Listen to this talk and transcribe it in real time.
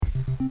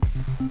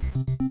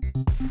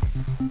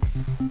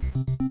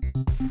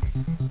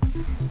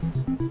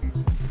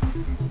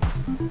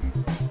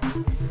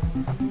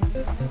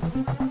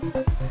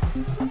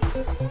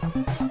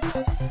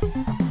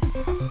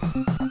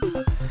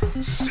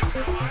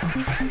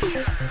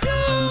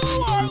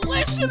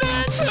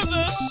listening to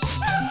the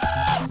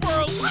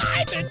Super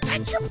Live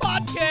Adventure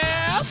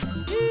Podcast.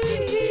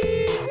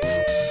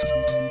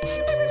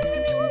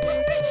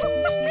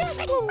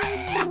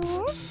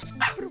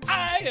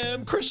 I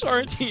am Chris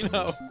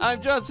Sorrentino.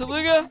 I'm John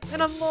Saluga.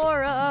 And I'm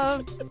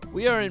Laura.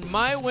 We are in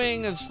my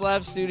wing of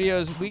Slab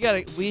Studios. We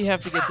gotta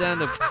get down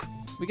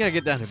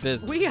to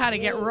business. We gotta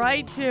get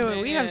right to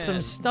it. We have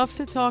some stuff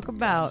to talk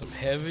about. Some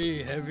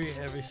heavy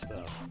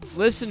stuff.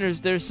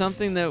 Listeners, there's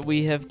something that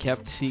we have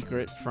kept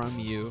secret from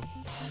you.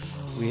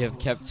 We have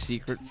kept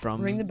secret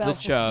from Ring the bell the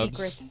Chubbs.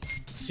 secrets.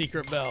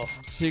 Secret bell.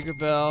 Secret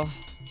bell.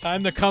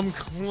 Time to come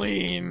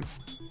clean.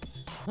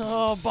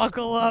 Oh,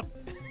 buckle up.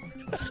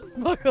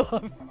 Buckle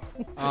up.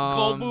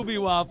 Cold booby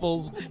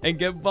waffles and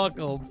get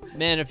buckled.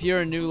 Man, if you're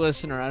a new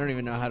listener, I don't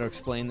even know how to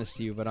explain this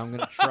to you, but I'm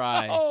gonna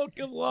try. Oh,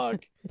 good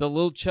luck. The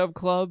Little Chub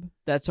Club,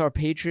 that's our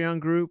Patreon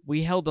group.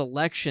 We held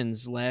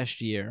elections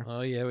last year.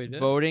 Oh, yeah, we did.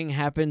 Voting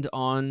happened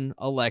on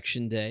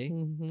election day,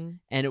 Mm-hmm.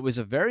 and it was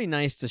a very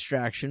nice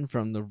distraction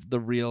from the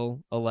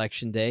real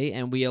election day,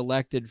 and we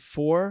elected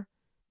 4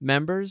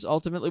 members,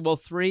 ultimately. Well,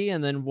 3,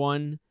 and then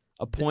 1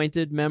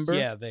 appointed member.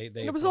 Yeah, they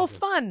It was all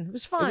fun. It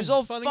was fun. It was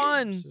all Fun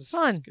fun. games. It was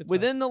Fun. good time.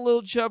 Within the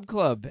Little Chub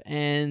Club,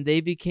 and they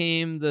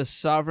became the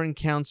sovereign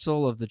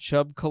council of the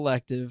Chub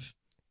Collective,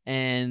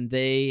 and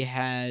they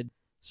had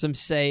some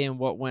say in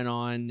what went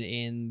on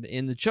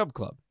in the Chub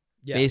Club,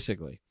 Yes.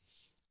 basically.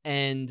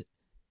 And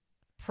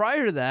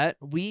prior to that,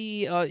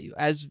 we,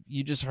 as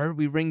you just heard,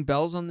 we ring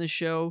bells on this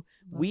show.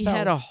 We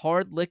had a bells.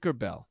 hard liquor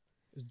bell,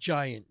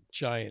 Giant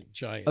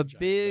a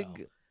big,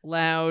 bell.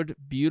 loud,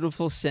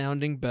 beautiful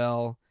sounding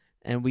bell.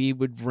 And we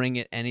would ring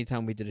it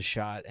anytime we did a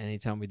shot,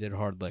 anytime we did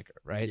hard liquor,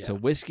 right? Yeah. So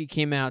whiskey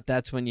came out.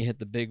 That's when you hit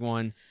the big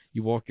one.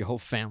 You woke your whole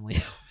family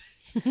up.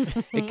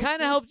 It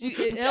kind of helped you.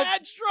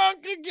 Dad's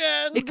drunk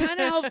again. It kind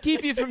of helped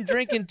keep you from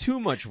drinking too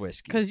much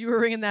whiskey. Because you were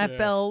ringing that Yeah.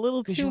 bell a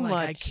little 'Cause too you're much.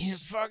 like, I can't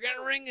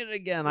fucking ring it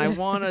again. I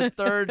want a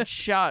third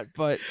shot,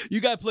 but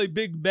You got to play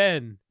Big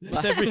Ben.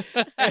 That's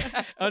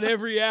on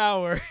every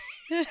hour.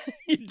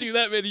 You do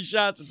that many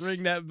shots and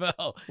ring that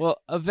bell.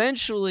 well,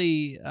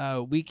 eventually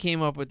we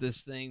came up with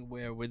this thing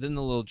where within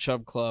the Little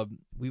Chub Club,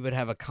 we would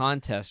have a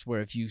contest where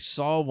if you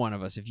saw one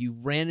of us, if you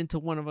ran into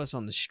one of us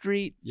on the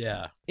street,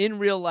 Yeah. in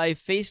real life,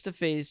 face to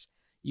face,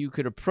 you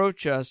could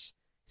approach us,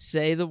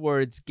 say the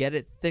words, get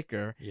it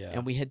thicker, Yeah.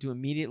 and we had to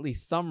immediately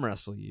thumb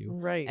wrestle you.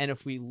 Right. And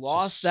if we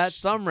lost that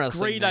thumb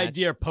wrestling Great match-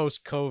 idea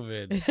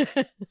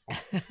post-COVID.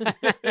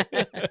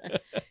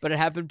 but it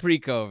happened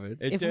pre-COVID.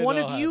 It if did one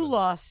all of you happen.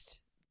 lost,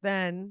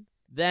 then,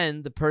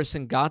 Then the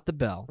person got the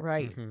bell.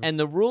 right. Mhm. And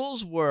the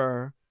rules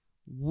were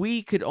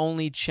we could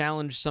only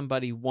challenge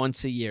somebody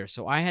once a year.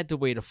 So I had to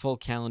wait a full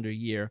calendar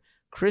year.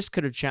 Chris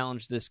could have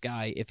challenged this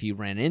guy if he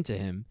ran into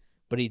him,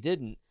 but he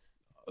didn't.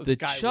 This the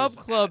guy Chub was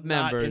Club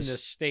not members- in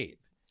this state.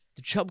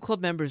 The Chub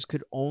Club members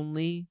could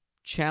only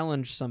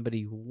challenge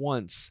somebody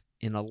once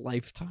in a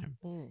lifetime.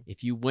 Mm.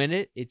 If you win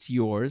it, it's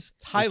yours.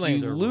 It's If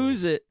Highlander you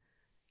lose it,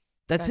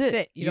 that's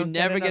it. You You don't get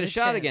never get a another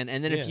shot chance. again.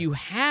 And then Yeah. if you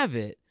have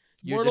it,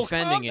 you're Mortal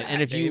defending it. Kombat,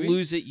 And if you baby.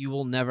 lose it, you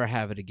will never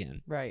have it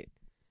again. Right.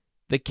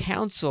 The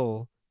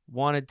council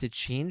wanted to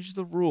change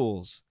the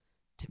rules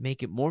to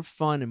make it more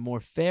fun and more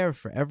fair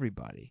for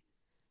everybody,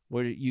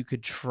 where you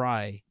could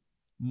try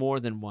more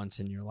than once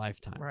in your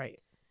lifetime. Right.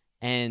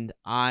 And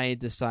I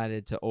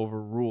decided to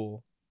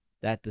overrule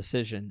that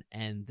decision,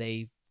 and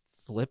they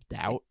flipped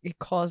out. It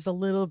caused a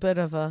little bit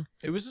of a...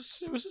 There was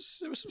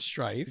some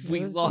strife.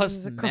 We It was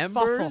lost a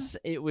members.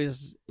 It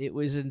was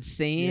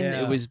insane.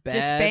 Yeah. It was bad.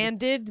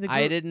 disbanded. The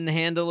I group. didn't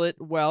handle it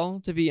well,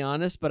 to be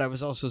honest, but I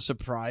was also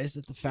surprised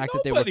at the fact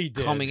that they Nobody were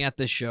did. coming at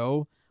the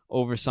show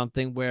over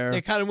something where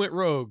They kind of went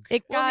rogue.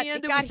 It Well, got in the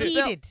end, it it got was the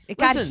bell. heated. It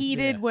got Listen.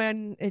 heated Yeah.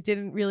 when it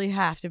didn't really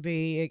have to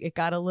be. It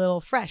got a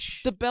little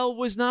fresh. the bell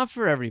was not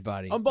for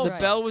everybody. On both The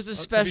sides. bell was a To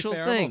be special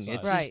fair, on both thing. sides.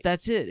 It's Right. just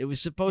that's it. It was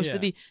supposed Yeah. to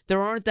be.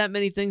 There aren't that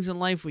many things in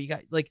life where you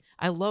got like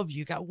I love you.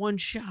 You got one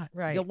shot.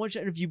 Right. You got one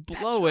shot. And if you That's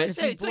blow what I it,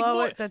 say. you It's blow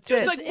like it, that's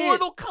it's it. like That's it.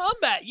 Mortal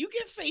Kombat. You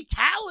get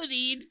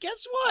fatality.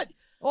 Guess what?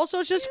 Also,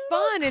 it's just You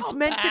fun. don't It's come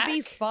meant to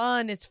be back.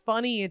 fun. It's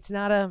funny. It's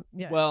not a.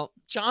 Yeah. well,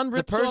 John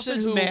rips person off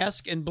his who-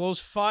 mask and blows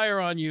fire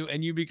on you,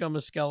 and you become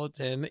a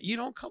skeleton. You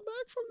don't come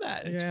back from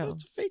that. It's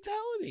a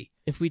fatality.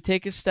 if we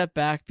take a step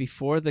back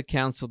before the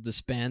council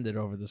disbanded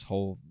over this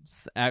whole,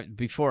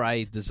 before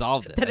I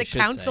dissolved it, that I a should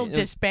council say.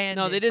 disbanded.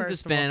 No, they didn't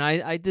first of all.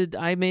 disband.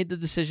 I made the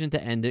decision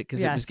to end it because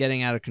it was Yes.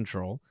 getting out of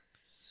control.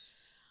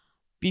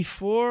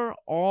 Before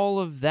all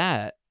of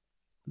that,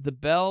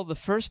 the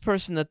first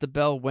person that the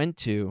bell went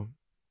to,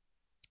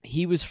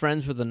 he was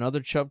friends with another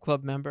Chub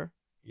Club member.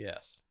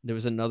 Yes. There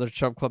was another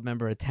Chub Club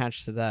member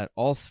attached to that.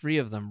 All 3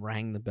 of them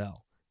rang the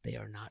bell. They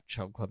are not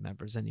Chub Club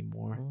members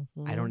anymore.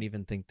 Mhm. I don't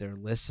even think they're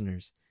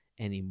listeners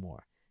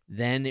anymore.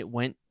 Then it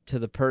went to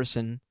the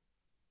person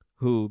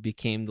who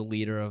became the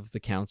leader of the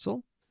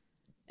council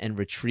and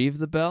retrieved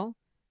the bell.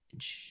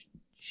 And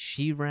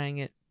she rang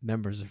it.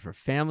 Members of her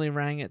family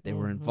rang it. They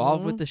were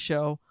involved with Mhm. the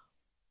show.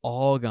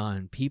 All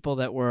gone. People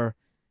that were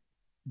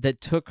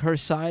that took her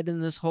side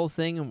in this whole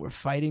thing and were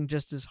fighting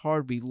just as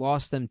hard. We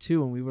lost them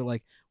too, and we were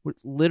like,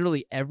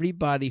 literally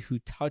everybody who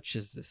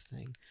touches this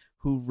thing,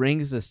 who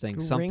rings this thing,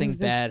 Who something rings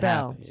this bad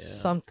bell. happens. Yeah.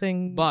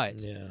 Something. But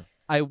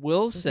I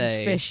will something's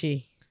say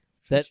fishy.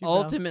 that Fishy bell.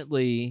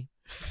 ultimately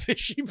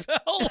Fishy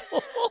bell.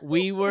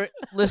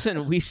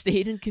 we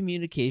stayed in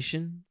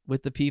communication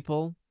with the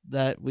people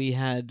that we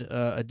had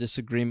a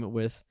disagreement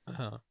with,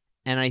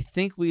 and I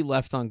think we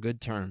left on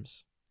good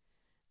terms.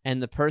 And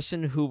the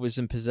person who was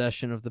in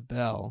possession of the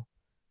bell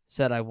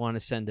said, I want to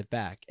send it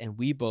back. And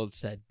we both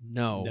said,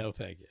 no. No,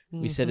 thank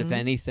you. We said, if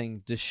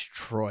anything,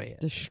 destroy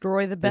it.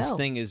 Destroy the bell. This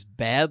thing is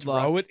bad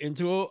luck. Throw it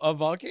into a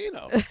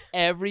volcano.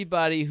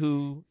 Everybody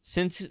who,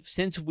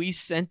 since we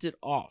sent it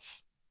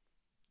off,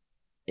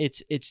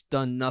 it's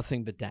done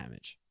nothing but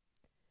damage.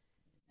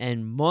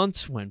 And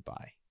months went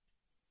by.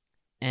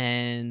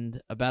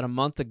 And about a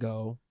month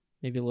ago,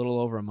 maybe a little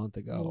over a month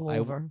ago,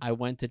 I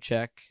went to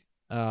check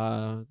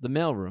the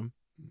mailroom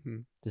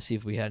to see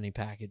if we had any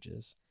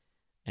packages.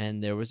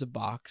 And there was a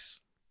box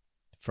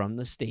from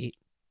the state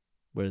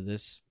where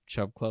this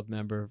Chub Club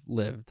member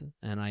lived,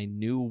 and I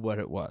knew what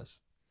it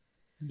was.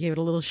 Gave it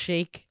a little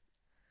shake.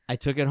 I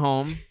took it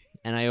home,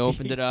 and I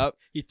opened it up.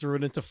 He threw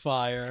it into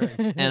fire.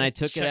 And I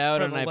took it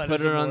out, and I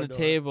put it on the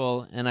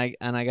table, and I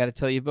got to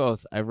tell you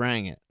both, I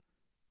rang it.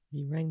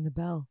 You rang the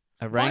bell.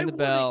 I rang the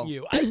bell.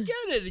 You? I get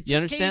it. It just you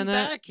understand came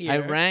that? back here. I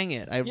rang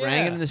it. I rang it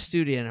Yeah. in the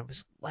studio, and it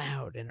was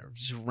loud, and it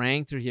just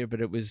rang through here.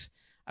 But it was,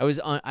 I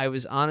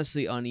was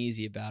honestly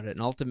uneasy about it,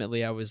 and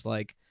ultimately, I was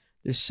like,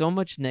 "There's so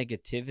much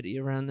negativity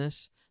around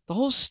this. The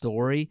whole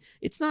story.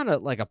 It's not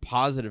a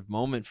positive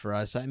moment for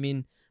us. I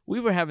mean, we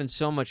were having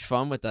so much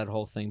fun with that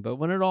whole thing, but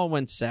when it all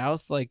went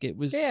south, like it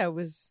was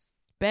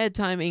bad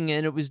timing,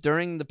 and it was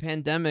during the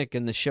pandemic,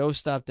 and the show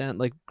stopped down.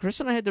 Like Chris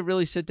and I had to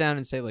really sit down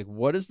and say, like,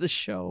 what is the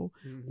show?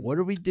 What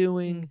are we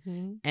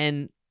doing?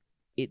 And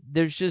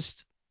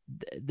there's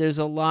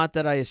a lot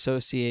that I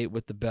associate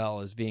with the bell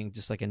as being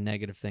just like a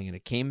negative thing. And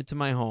it came into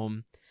my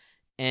home,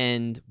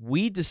 and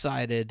we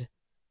decided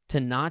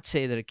to not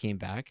say that it came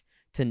back,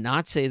 to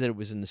not say that it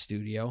was in the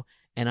studio.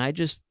 And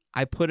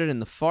I put it in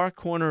the far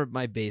corner of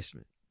my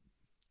basement.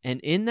 And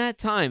in that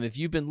time, if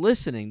you've been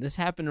listening, this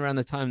happened around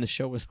the time the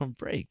show was on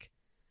break.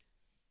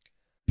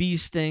 Bee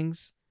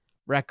stings,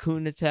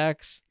 raccoon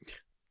attacks,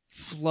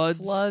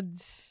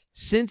 floods.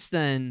 Since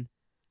then,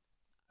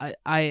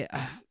 I'm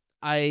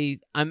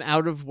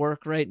out of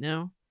work right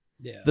now.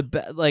 Yeah.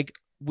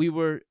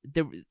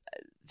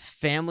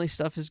 Family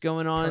stuff is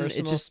going on.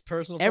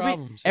 Personal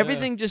problems.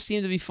 Everything just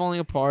seemed to be falling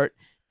apart.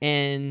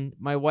 And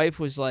my wife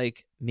was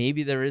like,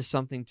 maybe there is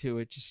something to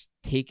it. Just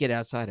take it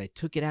outside. I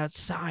took it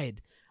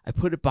outside. I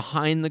put it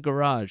behind the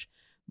garage.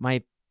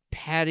 My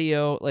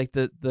patio, like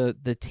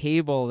the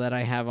table that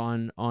I have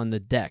on the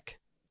deck,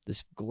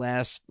 this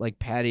glass like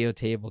patio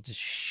table just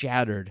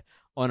shattered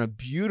on a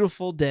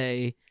beautiful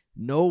day.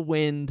 No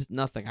wind,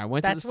 nothing. I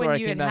went to the store.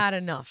 That's when you had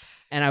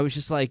enough. And I was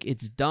just like,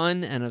 it's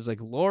done. And I was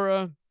like,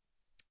 Laura.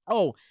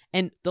 Oh,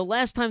 and the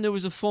last time there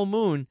was a full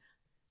moon,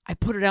 I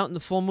put it out in the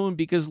full moon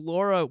because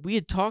Laura, we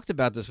had talked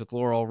about this with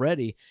Laura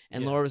already.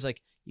 And Laura was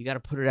like, you got to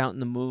put it out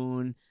in the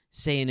moon,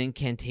 say an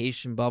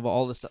incantation, blah, blah,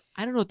 all this stuff.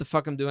 I don't know what the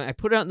fuck I'm doing. I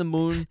put it out in the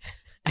moon.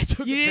 I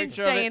took a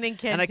picture of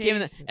it, and I came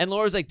in, and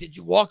Laura's like, "Did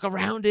you walk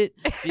around it?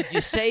 Did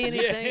you say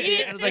anything?"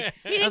 He I was like,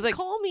 didn't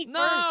call me. "No."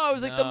 I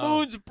was like, "The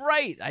moon's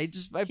bright." I He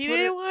put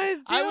didn't it. want to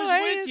do I was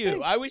with you.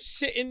 anything. I was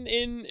sitting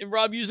in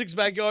Rob Music's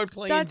backyard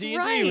playing That's D&D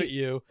right. with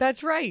you.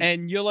 That's right.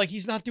 And you're like,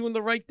 he's not doing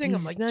the right thing. He's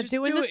I'm like, not just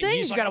doing do the it. thing.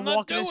 He's You like, got to I'm not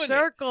walk in a doing it.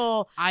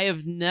 circle.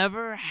 I've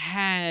never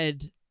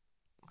had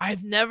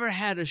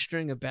a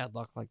string of bad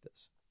luck like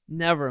this.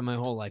 Never in my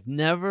whole life.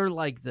 Never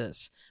like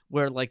this,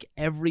 where like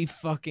every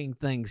fucking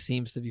thing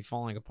seems to be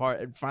falling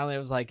apart. And finally I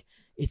was like,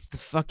 it's the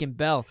fucking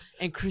bell.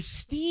 And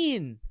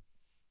Christine,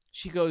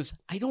 she goes,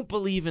 I don't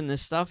believe in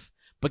this stuff,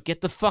 but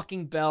get the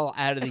fucking bell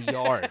out of the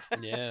yard.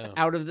 Yeah.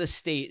 Out of the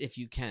state if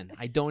you can.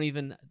 I don't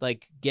even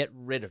like get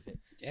rid of it.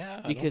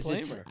 Yeah. Because I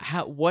don't blame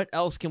her. what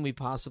else can we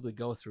possibly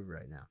go through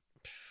right now?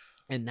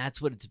 And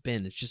that's what it's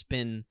been. It's just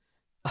been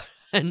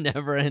a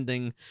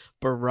never-ending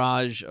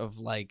barrage of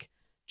like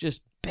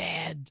just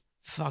bad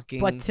fucking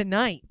But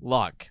tonight.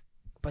 luck.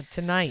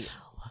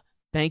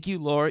 Thank you,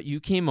 Laura. You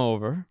came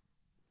over.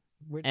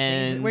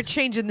 We're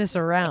changing this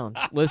around.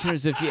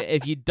 Listeners,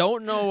 if you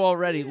don't know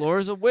already,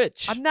 Laura's a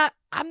witch. I'm not.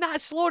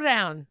 Slow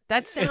down.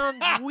 That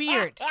sounds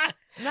weird.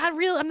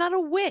 I'm not a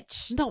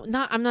witch. No,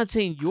 I'm not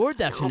saying your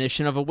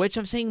definition of a witch.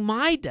 I'm saying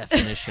my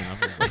definition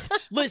of a witch.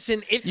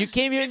 Listen, if You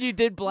came here and you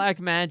did black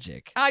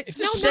magic. No,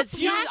 that's that's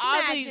huge, black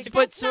oddly, magic. but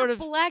That's sort not of-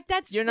 black.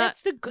 That's you're not-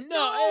 That's the good.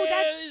 no,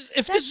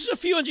 if that's this was a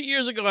few hundred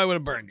years ago, I would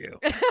have burned you.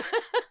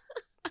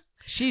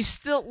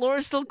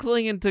 Laura's still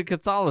clinging to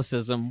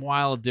Catholicism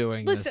while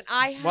doing Listen,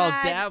 this. While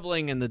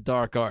dabbling in the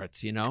dark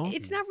arts, you know?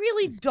 It's not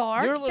really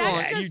dark. You're a little-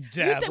 That's Yeah, you just,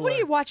 dabbler. what are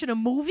you watching? A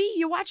movie?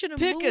 You're watching a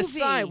Pick movie. a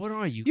side. What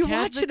are you? You're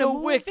Catholic watching a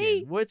or Wiccan?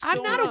 movie? What's I'm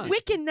going not on? a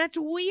Wiccan. That's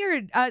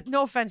weird.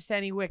 No offense to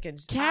any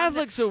Wiccans.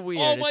 Catholics are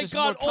weird. Oh It's my just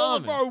God! more All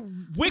of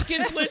common. our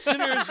Wiccan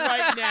listeners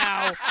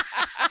right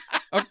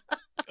now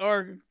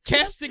or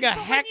casting a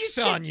hex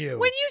on you.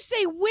 When you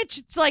say witch,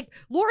 it's like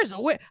Laura's a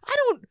witch. I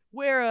don't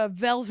wear a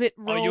velvet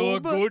robe. Are you a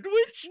good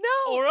witch?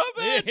 No. Or a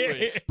bad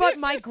witch? But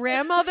my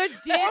grandmother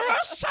did. Or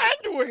a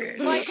sandwich?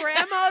 My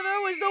grandmother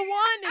was the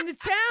one in the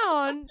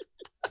town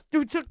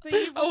who took the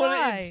evil I want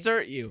eye. to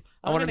insert you.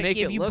 I I'm want to gonna make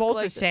give it you look both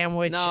like a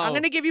sandwich. No. I'm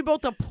going to give you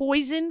both a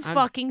poison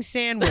fucking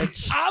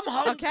sandwich. I'm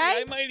hungry. Okay?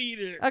 I might eat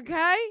it.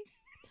 Okay?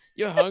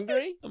 You're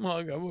hungry? I'm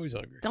hungry. I'm always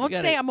hungry. Don't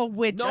gotta- say I'm a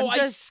witch. No, I'm I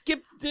just.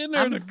 skipped dinner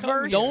I'm to come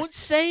versed. here. Don't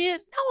say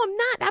it. No, I'm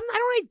not. I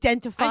don't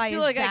identify I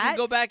feel like as I that. can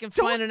go back and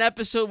Don't- find an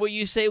episode where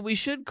you say we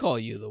should call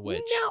you the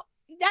witch. No,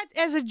 that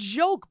as a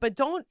joke, but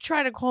don't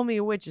try to call me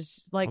a witch.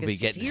 It's like Are a we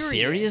getting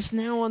serious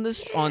now on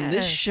this this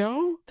Yeah.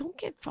 show? Don't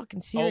get fucking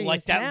Oh, serious.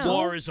 like that now.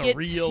 Laura's a Get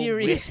real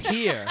serious witch.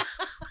 here.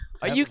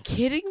 Are you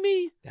kidding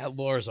me? That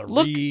Laura's a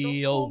Look- Don't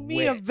real call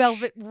me a witch.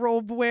 velvet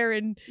robe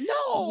wearing.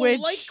 No, witch.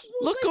 like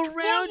Look like,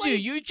 around well, you.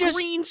 like You just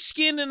green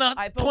skin and a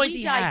But pointy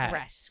we hat.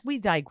 digress. We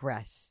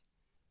digress.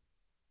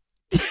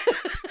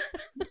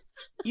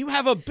 You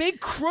have a big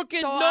crooked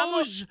So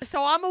nose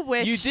I'm a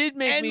witch. you did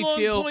make and me long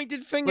feel.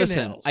 pointed fingernails.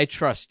 Listen, I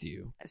trust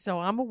you. So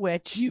I'm a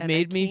witch. You and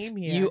made I me. came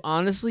here. You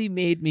honestly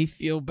made me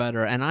feel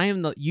better, and I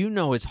am the. You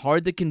know, it's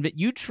hard to convince.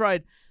 You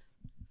tried.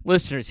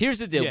 Listeners, here's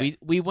the deal. Yeah.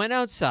 We went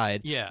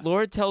outside. Yeah.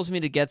 Laura tells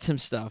me to get some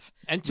stuff.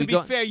 And to We be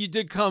go- fair, you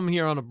did come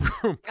here on a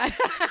broom.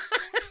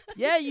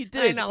 Yeah, you I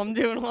did. know I'm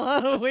doing a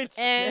lot of witch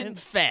And shit.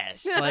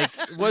 fast. Like,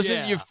 it wasn't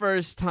Yeah. your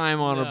first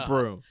time on a No.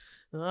 broom.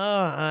 Oh,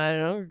 I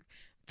don't.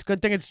 It's a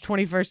good thing it's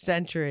 21st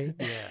century.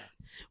 Yeah.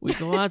 We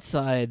go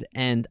outside,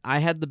 and I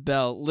had the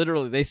bell.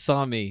 Literally, they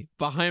saw me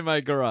behind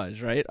my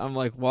garage, right? I'm,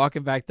 like,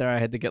 walking back there. I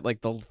had to get,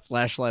 like, the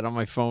flashlight on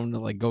my phone to,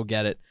 like, go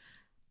get it.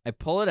 I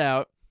pull it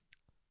out,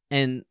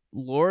 and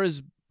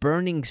Laura's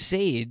burning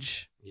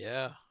sage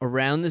Yeah.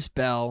 around this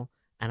bell,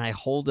 and I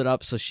hold it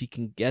up so she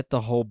can get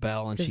the whole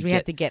bell. And Because she we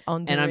have to get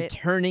under and I'm it.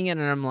 turning it,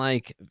 and I'm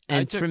like, I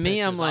and took for me,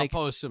 I'm pictures. like,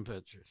 I'll post some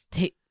pictures.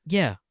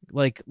 yeah,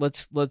 like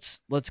let's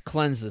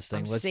cleanse this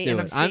thing. I'm let's sa- do and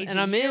it. I'm and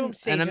I'm saging you, in, I'm and I'm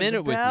saging in the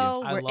it with you.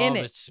 bell. I We're love in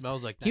it. it.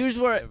 Smells like Here's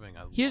where- Thanksgiving.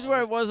 I Here's love where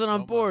I it wasn't so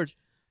on board. much.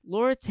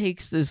 Laura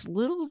takes this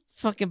little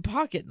fucking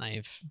pocket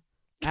knife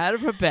out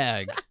of her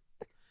bag.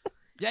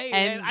 Hey,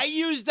 And- man, I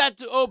used that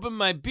to open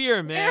my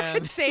beer,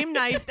 man. Same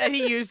knife that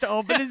he used to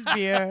open his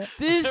beer.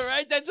 This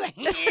Right? That's a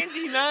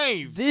handy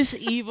knife. this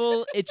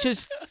evil. It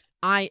just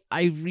I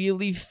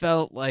really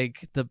felt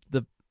like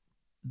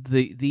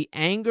the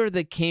anger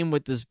that came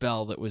with this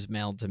bell that was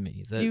mailed to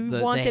me. You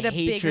The wanted a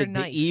bigger hatred,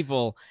 knife. the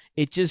evil.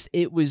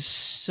 It was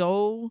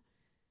so.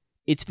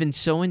 It's been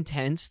so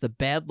intense. The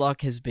bad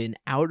luck has been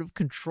out of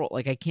control.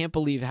 Like, I can't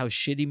believe how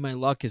shitty my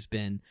luck has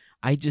been.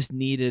 I just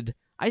needed.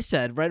 I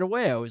said right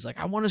away. I was like,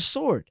 I want a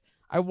sword.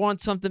 I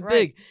want something Right.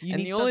 big. You And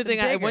need the only something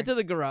thing I bigger. went to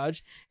the garage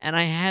and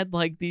I had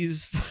like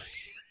these,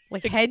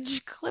 Like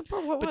hedge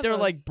clipper? What but were they're those?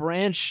 like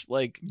branch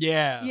like.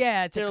 Yeah.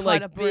 Yeah, to They're cut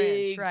like a branch,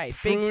 big right?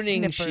 Big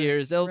pruning snippers,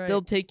 shears. They'll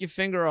right. take your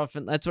finger off,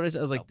 and that's what I said.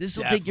 I was like, Oh, "This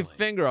will take your definitely.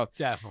 finger off."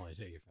 Definitely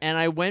take it. And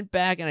I went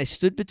back and I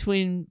stood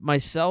between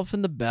myself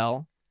and the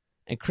bell,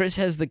 and Chris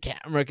has the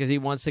camera because he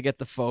wants to get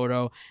the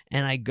photo.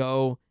 And I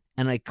go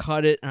and I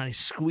cut it and I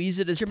squeeze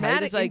it as tight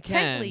dramatic as I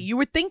intently. can. You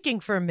were thinking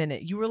for a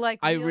minute. You were like,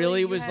 I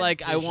really You was had-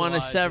 like, I want to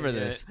Visualizing sever it.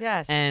 this.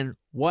 yes. And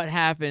what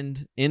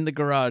happened in the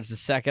garage the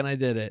second I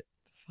did it?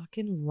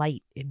 fucking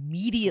light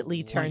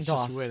immediately turned Lights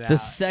just off. went The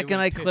out. second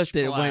went I pitch clipped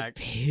it, it went black.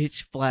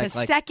 pitch The black.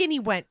 Like, second he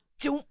went,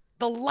 doom,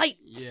 the light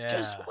Yeah.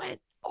 just went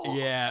off.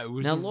 Yeah, it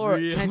was Now, Laura,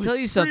 really can I tell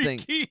you something?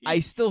 freaky. I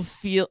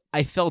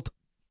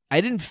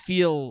didn't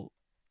feel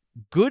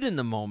good in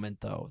the moment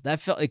though.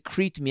 That felt, it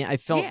creeped me. I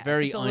felt Yeah,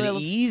 very it's a little-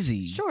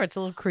 uneasy. Sure, it's a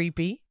little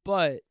creepy.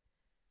 But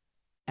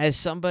as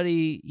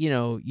somebody,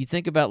 you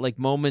think about like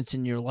moments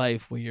in your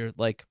life where you're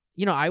like,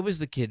 I was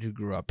the kid who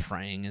grew up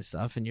praying and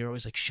stuff, and you're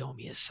always like, show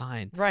me a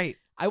sign. Right.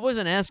 I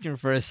wasn't asking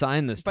for a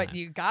sign this time. But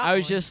you got I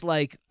was one. just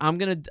like, I'm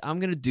gonna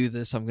do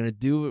this. I'm gonna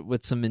do it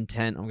with some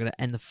intent.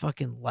 And the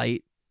fucking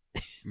light,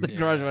 the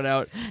garage went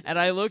out, and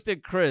I looked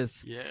at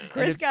Chris. Yeah.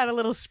 Chris got a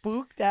little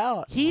spooked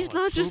out. He's Oh, I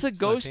not just a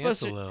pooped my pants a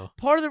Ghostbuster. little.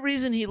 Part of the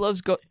reason he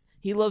loves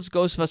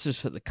Ghostbusters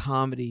for the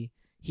comedy.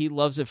 He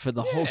loves it for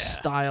the whole Yeah.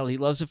 style. He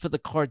loves it for the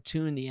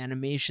cartoon, the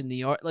animation,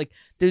 the art. Like,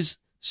 there's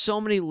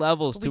so many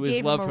levels We to his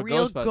gave love him a for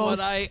real Ghostbusters. ghost.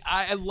 But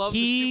I love the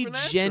He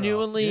supernatural.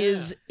 genuinely Yeah.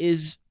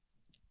 is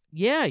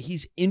yeah,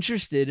 he's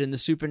interested in the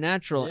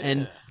supernatural.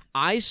 And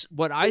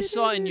what I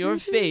saw in your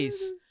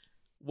face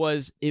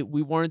was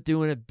we weren't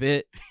doing a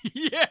bit.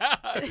 Yeah.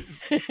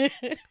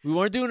 We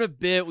weren't doing a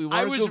bit. We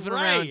I weren't was goofing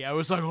right. around. I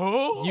was like,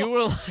 oh. You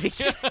were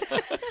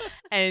like,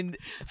 and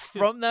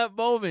from that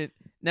moment,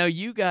 now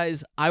you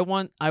guys, I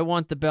want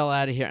the bell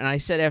out of here. And I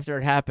said after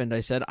it happened,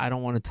 I said I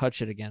don't want to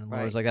touch it again. And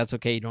Laura was Right. like, that's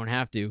okay, you don't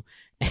have to.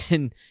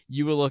 And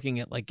you were looking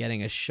at like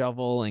getting a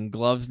shovel and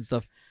gloves and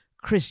stuff.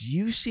 Chris,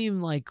 you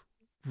seem like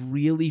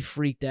really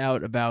freaked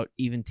out about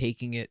even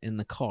taking it in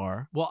the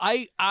car. Well,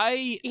 I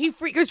He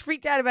was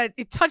freaked out about it.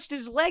 It touched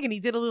his leg, and he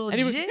did a little And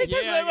he was, jig. it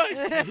touched my leg.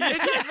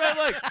 It touched my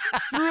leg.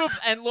 Threw up,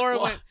 and Laura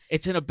Well, went.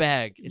 It's in a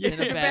bag. It's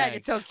in a bag.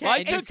 It's okay. Well, I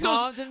And took you those-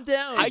 calmed him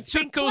down. I It's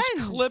been took those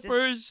cleansed.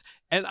 clippers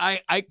and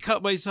I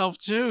cut myself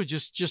too,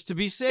 just to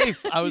be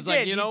safe. I was like,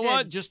 did, you you know did.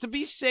 what? Just to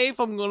be safe,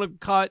 I'm gonna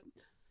cut.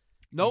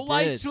 No You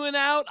lights did. went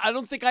out. I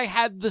don't think I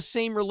had the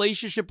same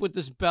relationship with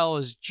this bell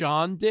as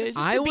John did.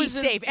 I to be was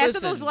in- safe. After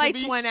listen, those to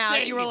lights be went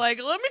out, you were safe.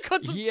 like, let me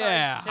cut some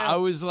Yeah, ties, too. I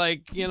was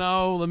like,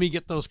 let me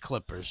get those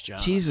clippers,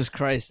 John. Jesus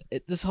Christ!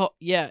 This whole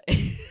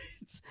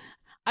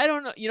I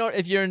don't know. You know,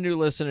 if you're a new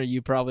listener,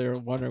 you probably are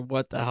wondering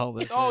what the hell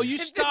this Oh, is. you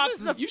This stopped! is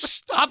the You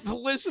stopped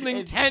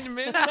listening 10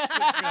 minutes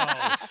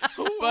ago.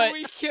 Who But are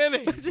we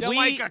kidding? They're we-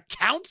 like a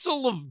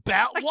council of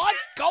bell. What?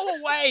 Go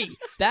away!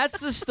 That's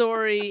the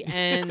story,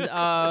 and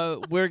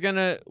we're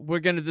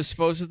gonna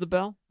dispose of the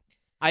bell.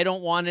 I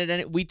don't want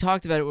it. We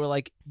talked about it. We're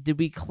like, did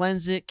we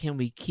cleanse it? Can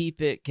we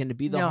keep it? Can it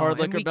be the No, hard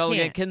and liquor we bell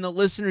again? can't. Can the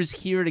listeners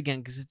hear it again?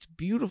 Because it's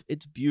beautiful.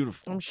 It's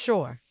beautiful. I'm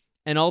sure.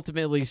 And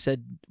ultimately,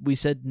 we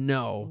said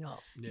no. No.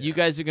 You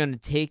guys are going to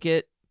take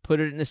it, put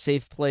it in a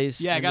safe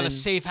place. Yeah, I and got a then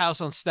safe house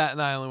on Staten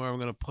Island where I'm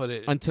going to put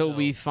it until so-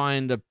 we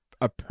find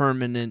a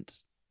permanent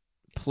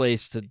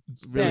place to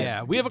really.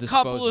 Yeah, we have a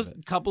dispose couple of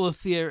it.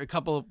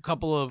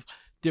 couple of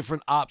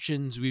different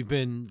options we've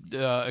been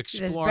There's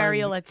exploring.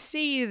 burial at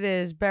sea.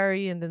 There's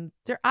burying in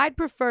the. I'd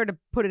prefer to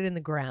put it in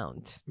the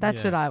ground.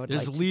 That's Yeah. what I would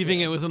There's like. leaving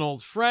to it do. with an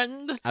old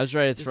friend. I was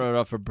ready to throw it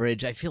off a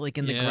bridge. I feel like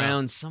in the Yeah.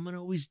 ground, someone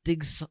always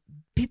digs.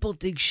 People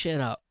dig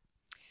shit up.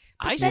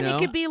 I Then you know? it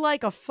could be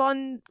like a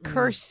fun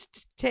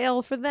cursed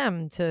tale for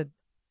them to.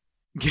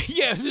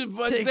 yeah,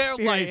 but To their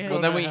life. experience. go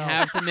Well, then to we hell.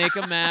 have to make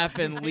a map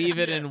and leave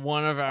it in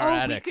one of our Oh,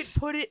 attics. we could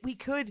put it.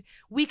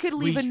 We could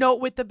leave a We- note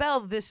with the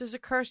bell. This is a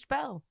cursed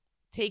bell.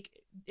 Take.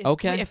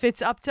 Okay. If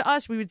it's up to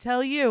us, we would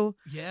tell you.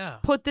 Yeah.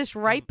 Put this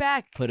right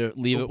back.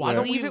 Leave it Why where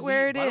don't Leave we it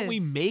where it Why don't we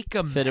is. make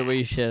a fit it where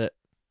you shit it.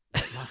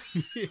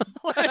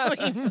 Why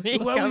don't we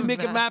make, Why don't we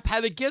make a map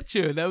how to get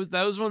to it? That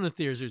was one of the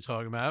theories we were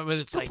talking about. But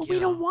it's like, But you we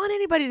don't know, want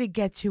anybody to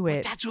get to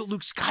it. That's what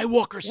Luke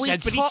Skywalker We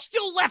said, but he talk-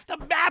 still left a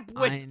map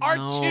with I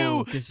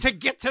know, R2 'cause- to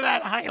get to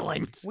that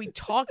island. We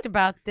talked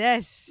about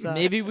this.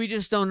 Maybe we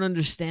just don't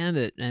understand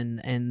it,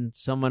 and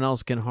someone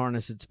else can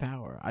harness its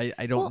power. I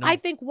don't Well, know. I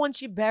think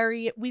once you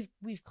bury it, we've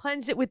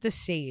cleansed it with the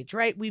sage,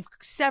 right? We've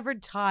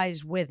severed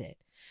ties with it.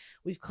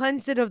 We've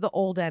cleansed it of the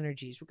old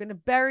energies. We're going to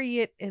bury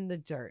it in the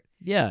dirt.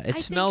 yeah, it think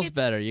smells it's-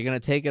 better. You're gonna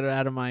take it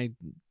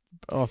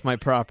off my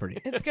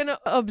property. It's going to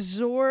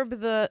absorb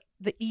the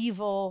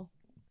evil.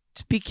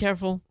 Just be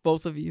careful,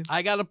 both of you.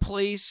 I got a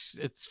place.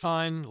 It's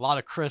fine. A lot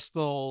of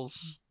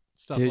crystals,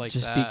 stuff Dude, like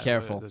just that. be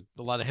careful.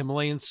 A lot of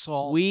Himalayan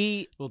salt.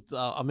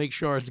 I'll make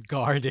sure it's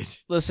guarded.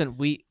 Listen.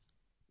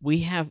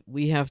 We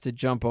have to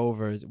jump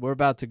over. We're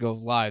about to go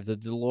live. The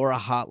Delora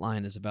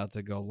hotline is about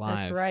to go live.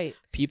 That's right.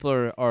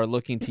 People are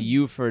looking to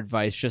you for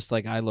advice, just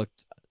like I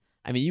looked.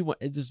 I mean,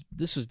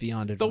 this was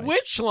beyond The advice.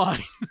 witch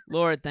line.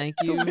 Laura, thank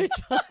you.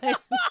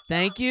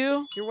 Thank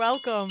you. You're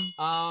welcome.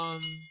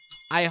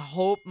 I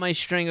hope my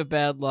string of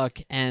bad luck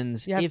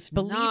ends. Yeah, If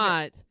believe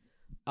not,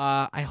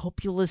 I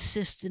hope you'll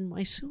assist in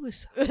my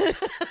suicide.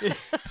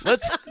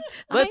 Let's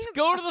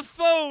go to the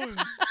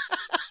phones.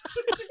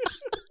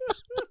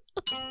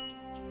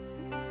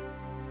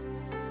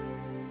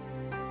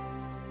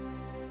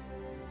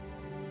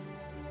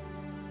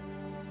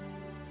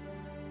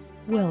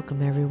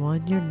 Welcome,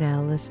 everyone. You're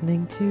now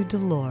listening to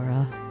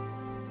Delora.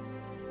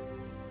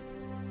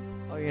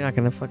 Oh, you're not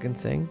going to fucking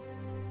sing?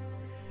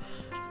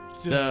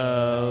 Delora.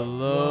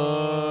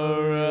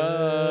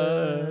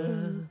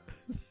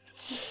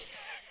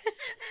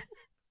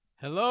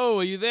 Hello,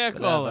 are you there,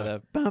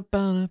 caller?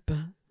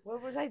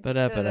 What was I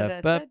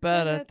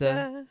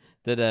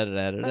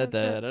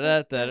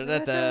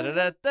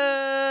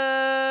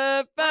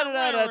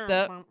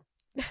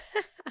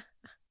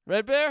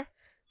Red Bear?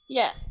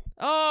 Yes.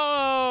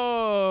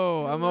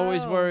 Oh, I'm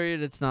always No.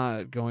 worried it's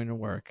not going to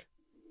work.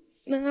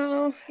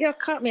 No, you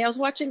caught me. I was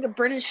watching a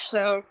British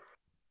show.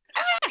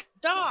 Ah!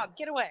 Dog,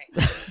 get away.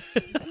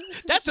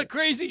 That's a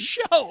crazy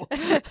show.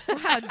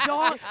 Wow,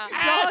 dog,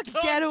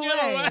 get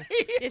away.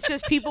 It's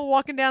just people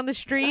walking down the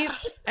street,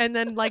 and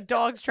then like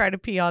dogs try to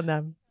pee on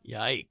them.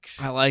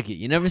 Yikes. I like it.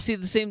 You never see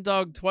the same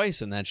dog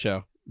twice in that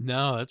show.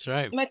 No, that's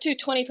right. My two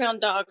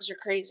 20-pound dogs are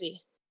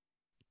crazy.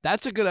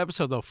 That's a good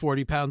episode, though.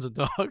 40 pounds of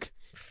dog.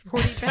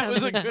 40 That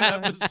was a good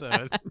pounds.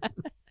 episode.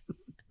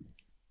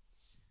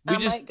 We I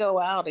just might go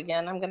out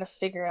again. I'm going to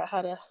figure out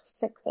how to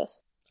fix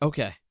this.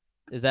 okay.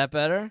 Is that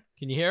better?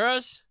 Can you hear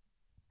us?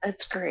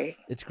 That's great.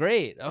 It's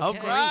great. Okay.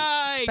 All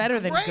right. It's better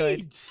than Great. good.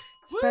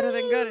 It's better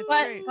than good. It's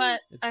great. But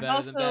It's I've better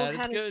also than bad. It's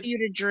had good. a few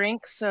to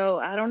drink, so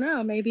I don't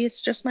know. Maybe it's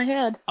just my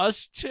head.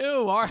 Us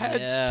too. Our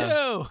heads Yeah.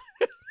 too.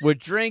 We're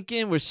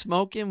drinking, we're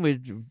smoking, we're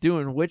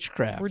doing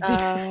witchcraft. We're No,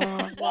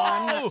 I'm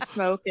Whoa! not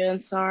smoking.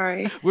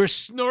 Sorry. We're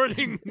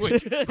snorting. We're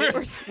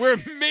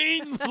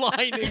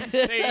mainlining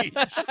sage.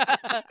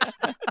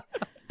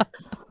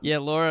 Yeah,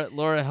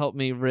 Laura helped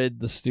me rid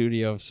the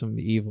studio of some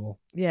evil.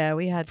 Yeah,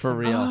 we had For some,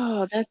 real.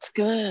 Oh, that's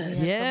good.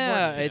 some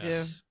Yeah, work to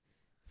it's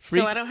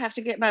So I don't have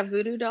to get my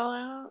voodoo doll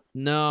out?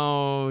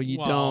 no, you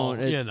Well, don't.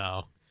 It's, You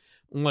know.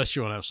 Unless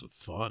you want to have some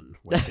fun.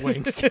 Wink,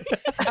 wink.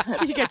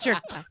 you get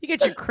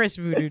your Chris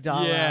voodoo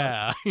doll.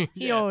 Yeah. Out.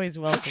 He always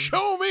welcomes.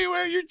 Show me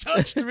where you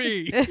touched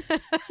me. Yeah,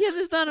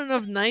 there's not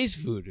enough nice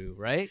voodoo,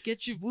 right?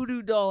 Get your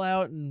voodoo doll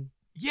out and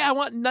Yeah, I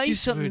want nice do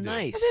something voodoo.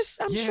 nice.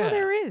 I'm sure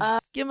there is.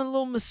 Give him a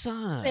little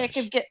massage. I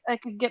could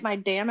get my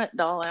damn it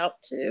doll out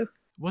too.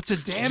 What's a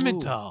damn it Ooh.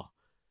 doll?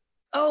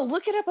 Oh,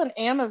 look it up on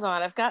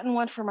Amazon. I've gotten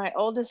one for my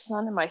oldest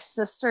son and my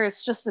sister.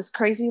 It's just this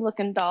crazy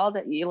looking doll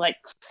that you like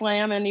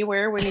slam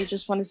anywhere when you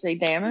just want to say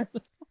damn it.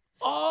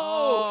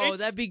 Oh,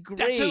 that'd be great.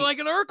 That's like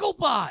an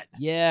Urkelbot.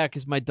 Yeah,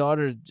 because my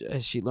daughter,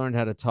 she learned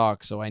how to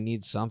talk, so I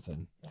need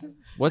something.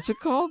 What's it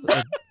called?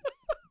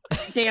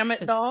 Damn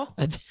it doll.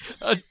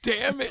 A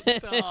damn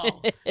it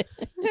doll.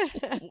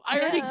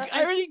 I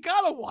already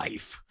got a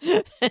wife.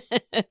 I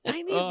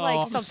need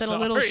I'm something a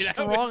little sorry, that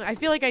strong. was- I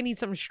feel like I need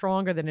something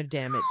stronger than a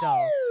damn it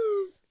doll.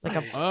 Like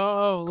a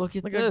Oh, look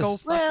at like this. a go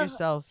fuck Well,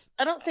 yourself.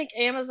 I don't think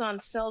Amazon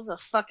sells a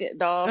fuck it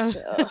doll.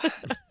 So.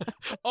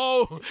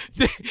 Oh,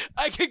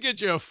 I could get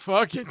you a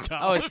fucking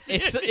doll. Oh,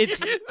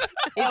 it's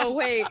Oh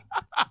wait,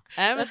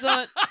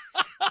 Amazon.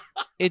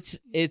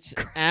 It's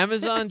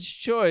Amazon's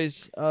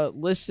choice,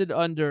 listed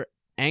under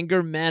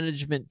anger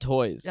management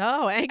toys.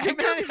 Oh, anger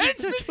Anger management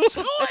management toys.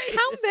 toys.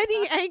 How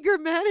many anger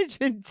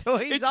management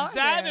toys It's are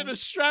that there? and a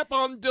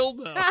strap-on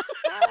dildo.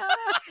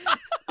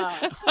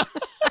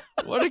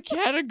 What a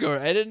category!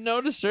 I didn't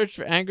know to search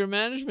for anger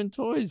management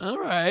toys. All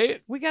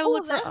right. We gotta well,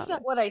 look that's for.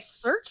 not what I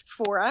searched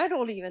for. I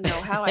don't even know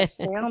how I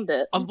found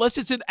it. Unless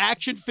it's an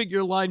action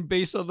figure line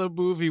based on the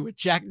movie with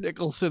Jack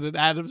Nicholson and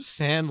Adam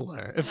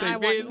Sandler. If they I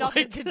want made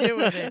nothing like to do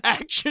with it.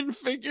 action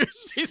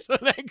figures based on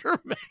anger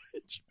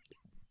management.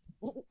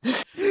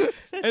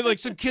 And like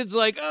some kids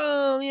like,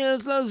 oh yeah,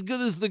 it's not as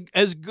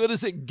good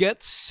as it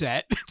gets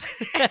set.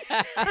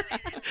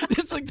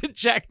 It's like the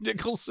Jack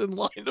Nicholson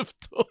line of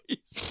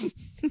toys.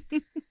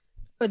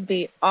 Would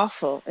be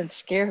awful and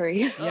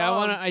scary. Yeah,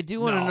 I do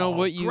want to know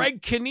what you.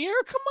 Greg Kinnear,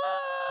 come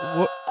on.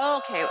 What,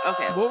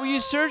 Okay. what were you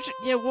searching?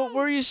 Yeah, what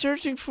were you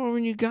searching for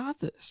when you got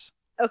this?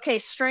 Okay,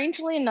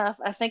 strangely enough,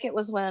 I think it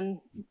was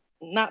when,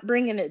 not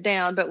bringing it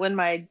down, but when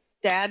my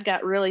dad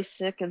got really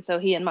sick, and so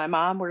he and my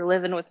mom were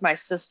living with my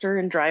sister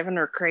and driving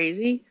her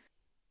crazy.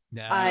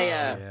 Yeah,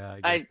 I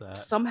I get that.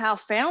 somehow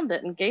found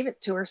it and gave it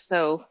to her,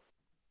 so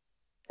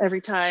every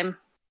time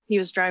he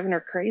was driving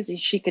her crazy,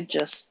 she could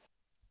just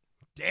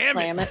Damn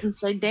slam it and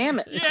say, damn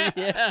it. Yeah.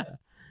 Yeah,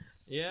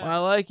 Yeah.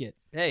 well, I like it.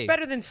 Hey,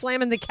 Better than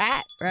slamming the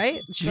cat, right?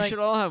 It's you like, should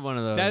all have one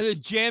of those. That's a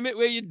jam it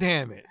where you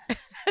damn it.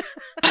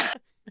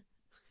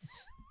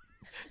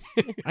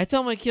 I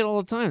tell my kid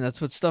all the time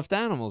that's what stuffed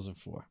animals are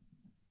for.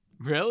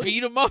 Really? Beat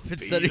them up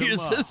instead of Beat your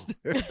 'em up. sister.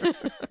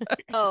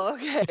 Oh,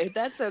 okay.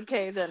 That's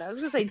okay then. I was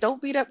going to say,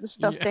 don't beat up the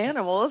stuffed Yeah.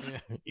 animals.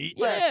 Eat,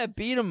 Yeah,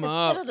 beat them Instead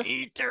up. of, the,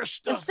 eat their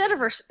stuff. instead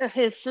of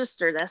his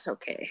sister, that's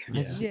okay.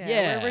 Yeah.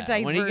 Yeah,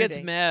 we're when he gets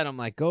diverting. mad, I'm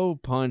like, go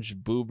punch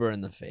Boober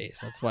in the face.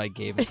 That's why I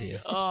gave it to you.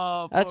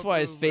 Oh, That's poor why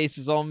his Boober. face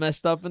is all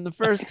messed up in the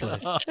first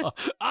place.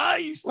 I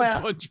used to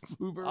Well- punch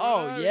Boober. when Oh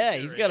I was yeah,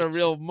 your he's got a age.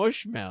 real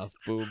mush mouth,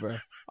 Boober.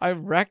 I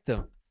wrecked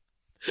him,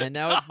 and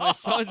now it's my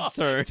son's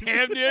turn.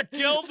 Damn near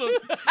killed him.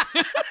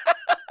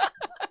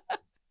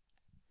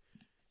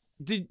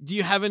 Do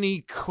you have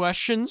any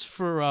questions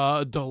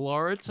for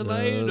Delora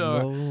tonight,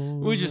 or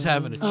we're just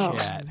having a Oh.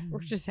 chat? We're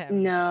just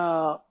having.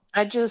 No,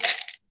 I just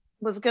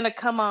was going to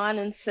come on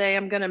and say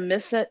I'm going to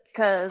miss it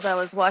because I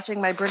was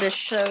watching my British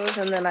shows,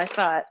 and then I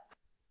thought,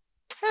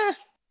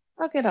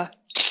 I'll get on.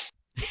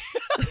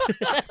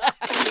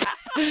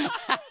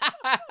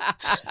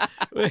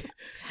 Wait,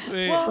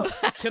 Well-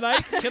 can I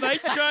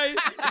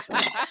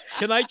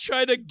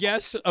try to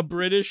guess a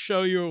British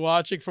show you were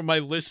watching from my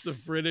list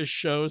of British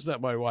shows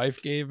that my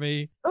wife gave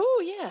me?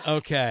 Oh, yeah.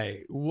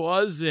 Okay,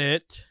 was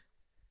it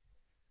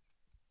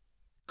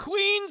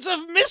Queens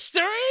of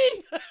Mystery?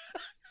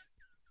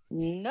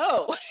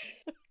 No.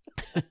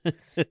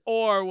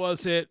 Or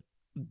was it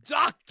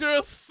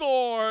Dr.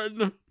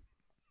 Thorne?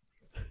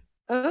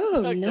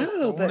 Oh, Dr. no.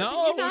 Thorne. But No,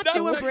 Can you not no,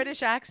 do a wait.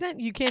 British accent?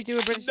 You can't do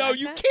a British No, accent?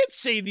 you can't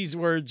say these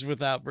words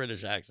without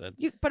British accent.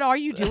 But are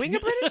you doing a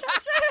British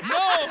accent?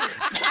 No!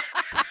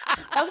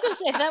 I was going to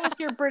say, if that was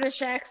your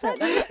British accent,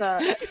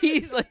 that's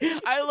He's like,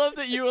 I love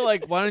that you were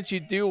like, why don't you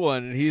do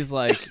one? And he's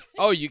like,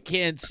 oh, you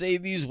can't say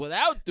these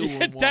without doing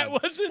one. That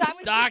wasn't That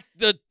was-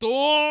 Dr.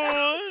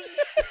 Thorne.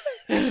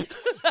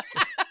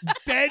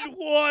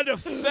 Bedwater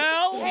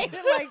fell. Say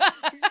it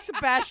like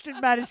Sebastian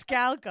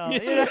Maniscalco.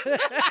 You know?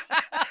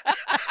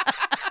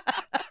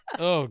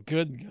 Oh,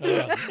 good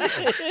God.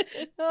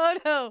 Oh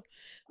no.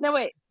 No,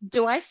 wait.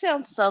 Do I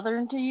sound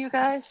Southern to you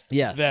guys?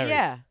 Yes. Very.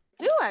 Yeah.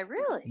 Do I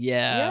really?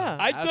 Yeah.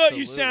 I thought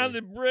you absolutely.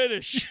 sounded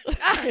British.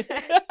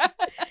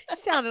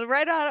 Sounded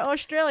right out of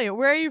Australia.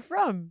 Where are you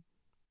from?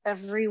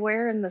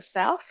 Everywhere in the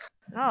South?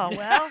 Oh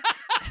well,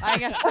 I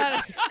guess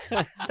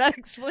that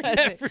explains it.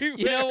 Everywhere.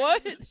 You know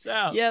what? in the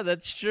South. Yeah,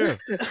 that's true.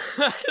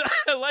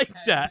 I like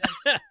that.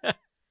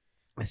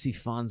 I see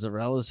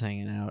Fonzarella's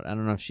hanging out. I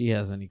don't know if she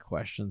has any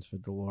questions for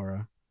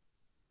Delora.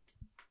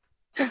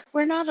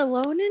 We're not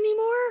alone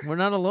anymore? We're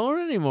not alone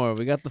anymore.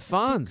 We got the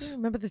Fonz.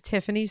 Remember the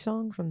Tiffany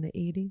song from the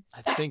 80s?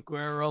 I think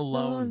we're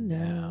alone Oh,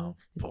 no. now.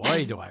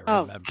 Boy, do I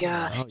Oh, remember.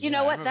 God. Oh, You yeah, know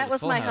I what? remember That the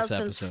was Full my House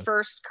husband's episode.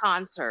 first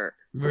concert.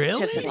 was Really?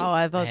 Tiffany. Oh,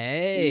 I thought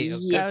Hey, Yeah.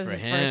 good that was for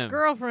his first him.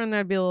 girlfriend.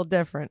 That'd be a little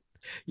different.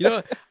 You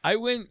know, I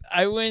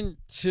went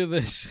to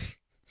this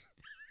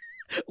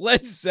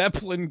Led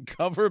Zeppelin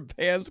cover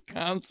band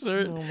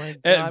concert. Oh my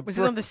at God! Was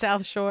it on the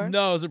South Shore?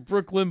 No, it was a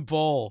Brooklyn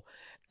Bowl.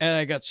 And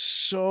I got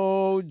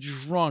so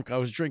drunk. I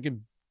was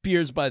drinking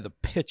beers by the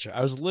pitcher.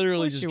 I was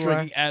literally Of course just you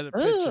drinking out of the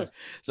pitcher. Ugh.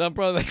 So I'm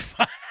probably like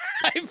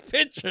five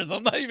pitchers.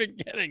 I'm not even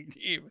getting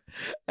deep.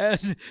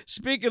 And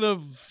speaking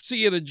of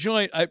seeing a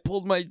joint, I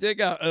pulled my dick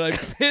out and I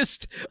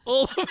pissed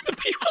all over the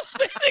people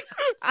standing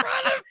in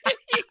front of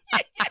me.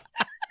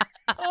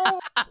 Oh,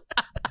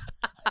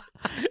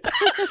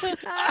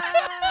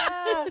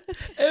 Ah,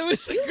 It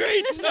was a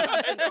great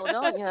time.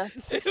 don't you?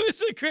 It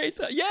was a great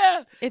time.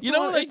 Yeah. It's You know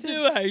one- what I it's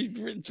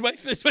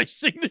do? It's my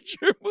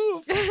signature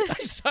move. I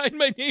sign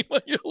my name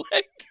on your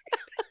leg.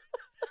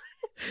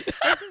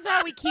 this is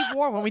how we keep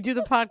warm when we do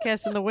the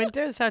podcast in the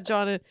winter. This is how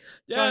John and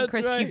that's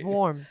Chris right. keep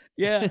warm.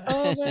 Yeah.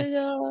 Oh, my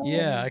God.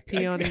 Yeah, Just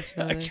pee on each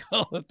I other.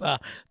 call it the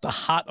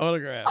hot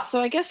autograph. So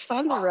I guess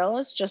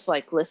Fonzarella's just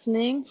like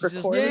listening, Just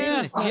recording,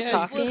 listening. not Yeah,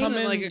 talking. just come listening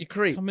in like a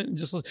creep. Come in and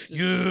just listen. Just-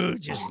 You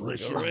just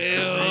listen.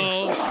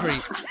 Real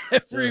creep.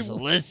 Every Just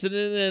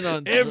listening in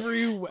on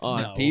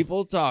no.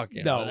 people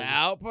talking No.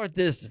 without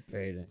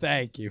participating.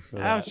 Thank you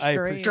for How that. I strange.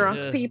 appreciate Drunk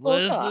it. Just people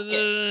listening talking.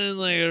 in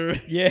like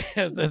a... Yeah,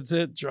 that's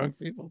it. Drunk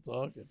people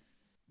talking.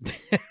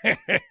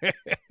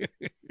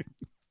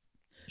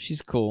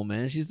 She's cool,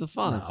 man. She's the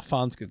Nah, Fonz.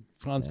 Fonz could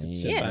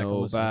sit back and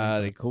listen.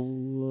 Nobody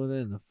cooler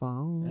than the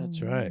Fonz.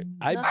 That's right.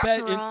 I Nothing bet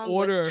in wrong with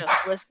order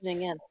just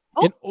listening in.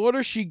 in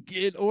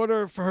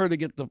order for her to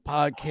get the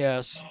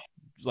podcast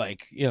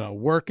like,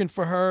 working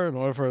for her, in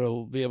order for her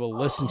to be able to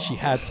listen, she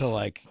had to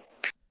like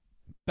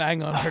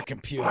bang on her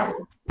computer.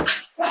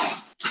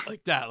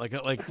 Like that, like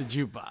the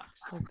jukebox.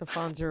 Like the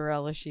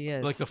Fonzarella she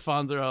is. Like the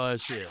Fonzarella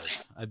she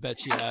is. I bet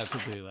she had to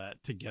do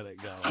that to get it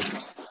going.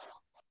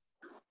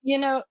 You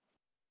know,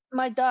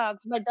 my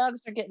dogs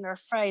are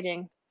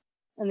fighting,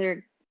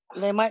 and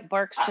they might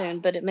bark soon,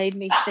 but it made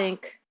me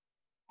think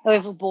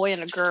of a boy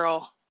and a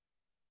girl,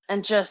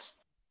 and just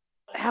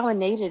how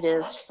innate it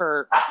is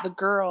for the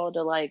girl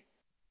to like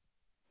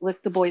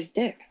lick the boy's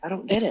dick. I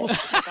don't get it.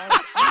 It's like all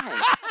the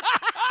time.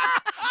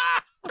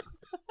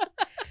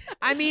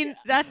 I mean,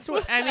 that's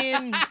what I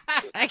mean.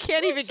 I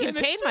can't even Listen,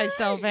 contain it's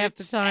myself right. half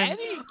the It's time.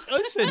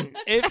 Listen,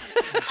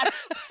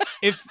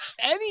 if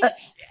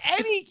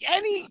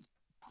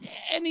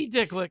any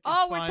dick lick. Is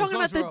Oh, we're fine, talking as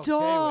long about as the we're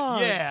okay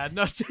with- Yeah,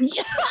 dogs.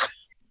 no.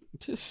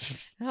 Just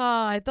Oh,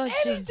 I thought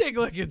any she. dick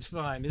licking's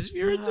fine. If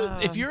you're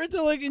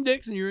into licking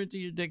dicks and you're into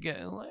your dick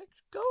getting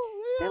licked, go.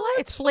 They Yeah, like,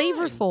 that's it's fine.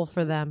 flavorful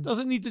for them.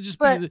 Doesn't need to just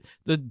But be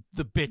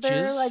the bitches.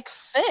 They're like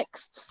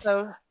fixed.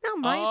 So, No,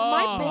 my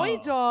boy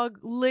Oh. dog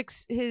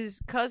licks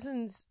his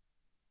cousin's.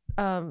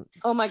 oh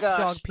my gosh,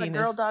 Dog the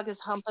penis. girl dog is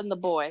humping the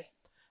boy.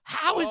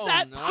 How is Oh,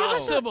 that no.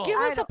 possible? Give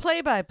us a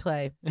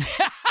play-by-play.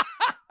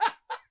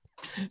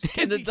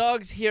 Can the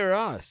dogs hear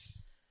us?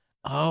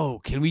 Oh,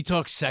 can we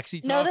talk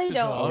sexy talk? No, they to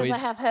don't dogs? because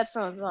I have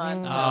headphones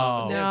on.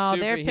 Oh. No, They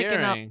they're have picking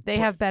super up. hearing. They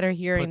have better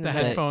hearing Put the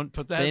than headphone.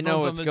 Put the They headphones know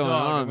on what's the going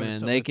dog. on, I'm gonna man.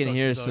 tell They the can dog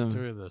hear to talk some-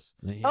 through this.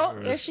 They hear Oh,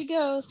 there us. she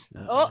goes.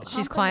 Uh, Oh, She's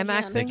humping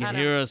climaxing? They again. can I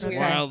hear don't- us weird.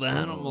 wild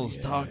animals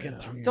yeah. talking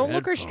through your Don't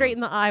look her straight in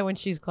the headphones. eye when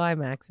she's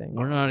climaxing.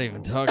 We're not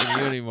even talking to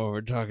you anymore.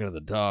 We're talking to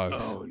the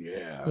dogs. Oh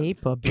yeah. Hey,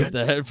 puppy. Put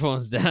the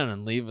headphones down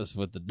and leave us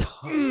with the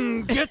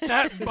dogs. Get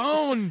that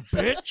bone,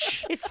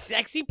 bitch. It's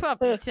sexy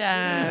puppy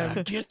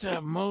time. Get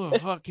that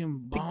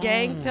motherfucking The bone.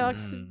 gang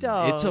talks to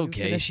dogs. It's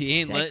okay. in a She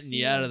ain't letting sexy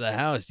you out of way. the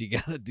house. You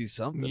gotta do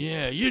something.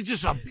 Yeah, you're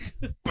just a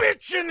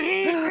bitch in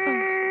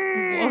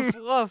here. Woof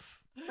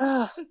woof.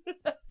 Ugh,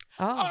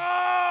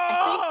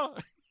 Oh, Oh,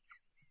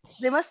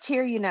 they must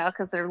hear you now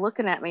because they're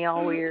looking at me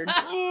all weird.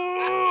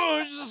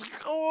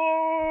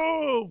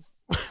 oh.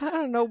 I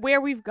don't know where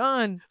we've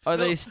gone. Are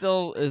they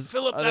still?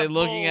 fill up Are they that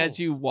looking bowl. at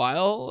you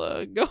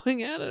while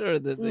going at it, or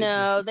did they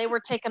No, just, they were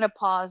taking a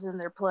pause in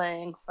their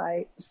playing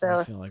fight, I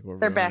so feel like we're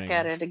they're back ruining-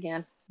 at it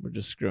again. We're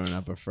just screwing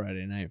up a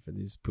Friday night for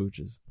these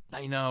pooches.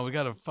 I know. We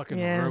gotta fucking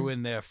Yeah.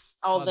 ruin their.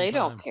 Oh, fun they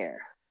time. don't care.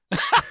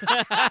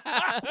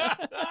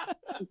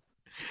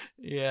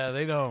 Yeah,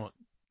 they don't.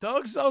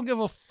 Dogs don't give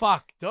a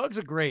fuck. Dogs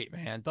are great,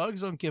 man.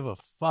 Dogs don't give a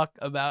fuck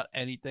about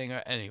anything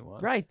or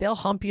anyone. Right, they'll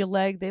hump your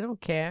leg. They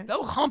don't care.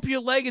 They'll hump your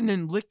leg and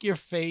then lick your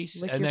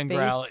face Lick and your then face,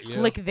 growl at you.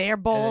 Lick their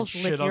balls,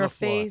 shit lick on your the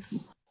floor.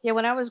 face. Yeah,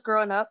 when I was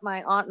growing up,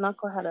 my aunt and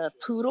uncle had a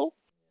poodle,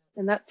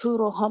 and that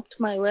poodle humped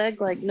my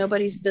leg like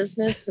nobody's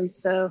business, and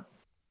so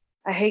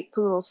I hate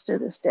poodles to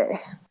this day.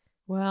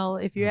 Well,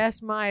 if you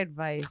ask my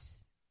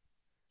advice,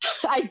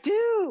 I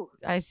do.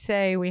 I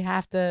say we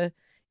have to,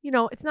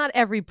 it's not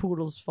every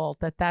poodle's fault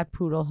that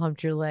poodle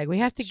humped your leg. We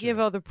have to give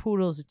Sure. other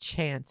poodles a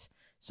chance.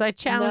 So I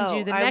challenge No,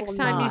 you, the I next will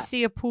time you not.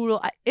 see a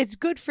poodle, it's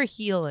good for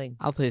healing.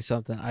 I'll tell you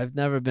something. I've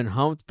never been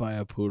humped by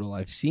a poodle.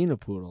 I've seen a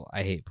poodle.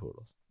 I hate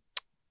poodles.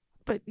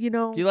 But, Do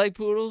you like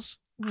poodles?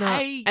 No.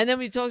 And then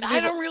we talk to I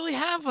people. don't really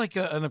have like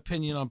an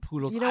opinion on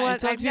poodles. You know I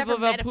what? talk I've to people never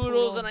about met a poodles,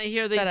 poodle and I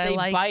hear they that I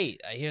liked.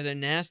 bite. I hear they're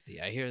nasty.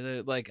 I hear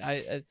they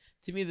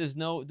to me, there's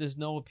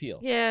no appeal.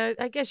 Yeah,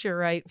 I guess you're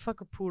right.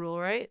 Fuck a poodle,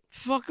 right?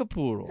 Fuck a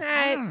poodle. All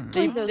right. Hmm.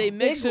 Those They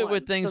mix big it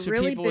with ones, things the for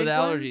really people with big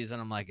allergies, ones.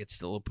 and I'm like, it's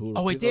still a poodle.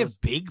 Oh wait, they People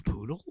have big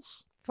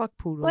poodles. Fuck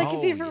poodle. Like, Oh,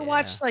 if you ever yeah.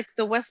 watched like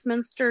the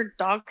Westminster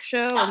Dog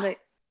Show, and they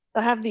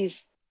have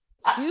these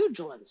huge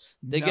ones.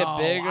 They get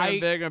bigger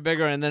and bigger and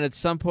bigger, and then at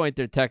some point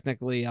they're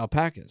technically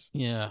alpacas.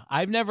 Yeah,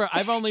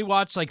 I've only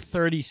watched like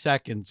 30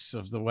 seconds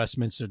of the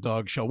Westminster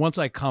Dog Show. Once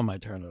I come, I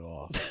turn it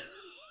off.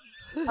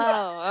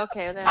 Oh,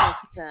 okay, that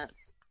makes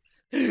sense.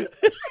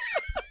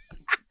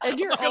 And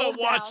you're I'm gonna old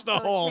watch now, the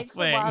so whole it takes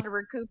thing. a while to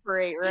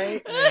recuperate,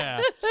 right?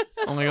 Yeah,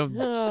 I'm like, I'm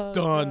Oh, done.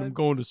 God. I'm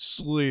going to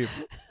sleep.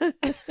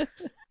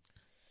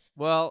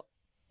 Well,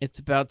 it's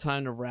about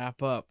time to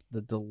wrap up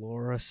the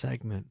Delora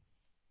segment.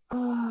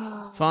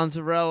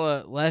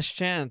 Fonzarella, last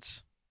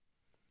chance.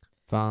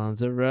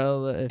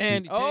 Fonzarella, if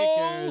And you...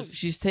 takers. Oh,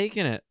 she's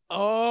taking it.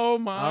 Oh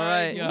my All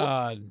right.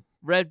 God!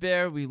 Red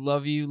Bear, we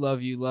love you,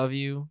 love you, love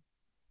you.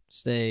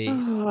 Stay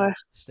Oh,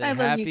 stay I love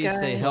happy, you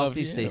stay guys.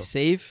 healthy, Love stay you.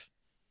 safe.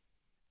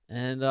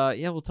 And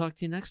yeah, we'll talk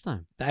to you next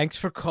time. Thanks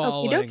for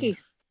calling okie dokie.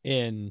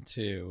 in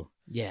to.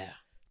 Yeah.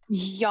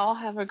 Y'all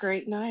have a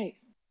great night.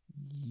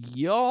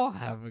 Y'all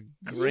have a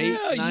great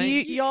Yeah,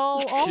 night.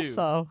 Y'all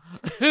also.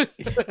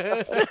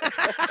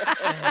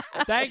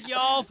 Thank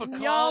y'all for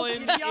calling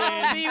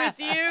y'all in be with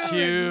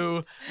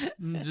you.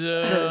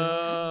 to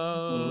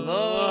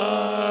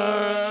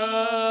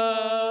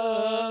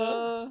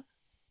Delora.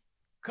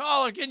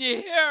 Caller, can you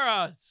hear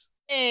us?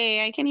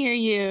 Hey, I can hear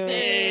you.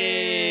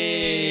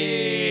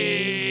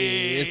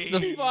 Hey, it's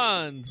the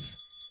Fonz.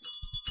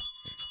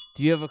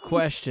 Do you have a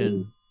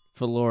question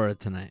for Laura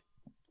tonight?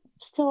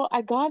 So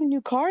I got a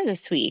new car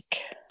this week.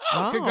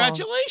 Oh, Oh.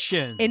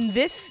 congratulations! In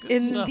Good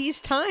stuff. these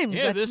times,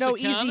 Yeah, that's this no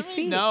economy? easy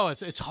feat. No,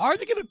 it's hard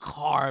to get a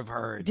car. I've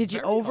heard. Did you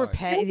Very hard.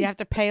 overpay? Did you have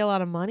to pay a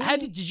lot of money?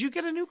 Did you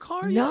get a new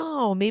car? yet?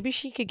 No, maybe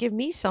she could give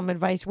me some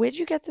advice. Where'd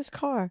you get this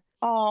car?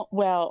 Oh,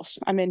 well,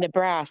 I'm in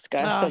Nebraska,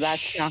 Oh, so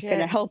that's not going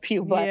to shit. help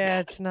you. But, Yeah,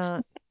 it's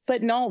not.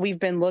 but no, we've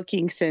been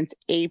looking since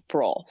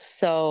April.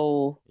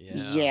 So,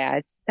 yeah,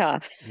 it's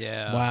tough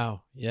Yeah.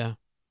 Wow. Yeah.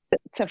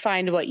 to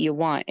find what you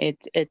want.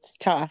 It's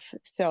tough.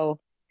 So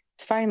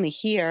it's finally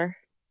here.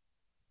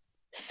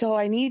 So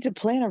I need to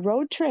plan a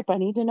road trip. I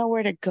need to know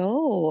where to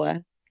go.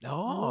 Oh.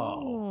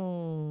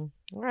 All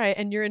right,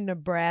 and you're in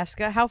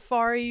Nebraska. How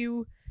far are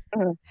you?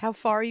 How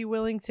far are you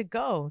willing to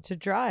go to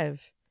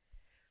drive?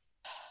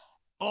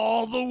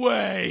 All the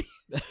way.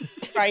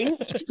 Right?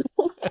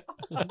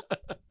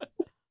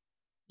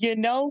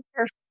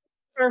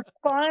 For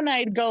fun,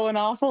 I'd go an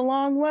awful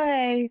long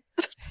way.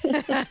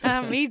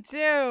 Me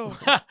too.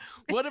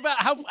 What about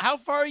how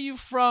far are you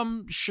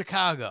from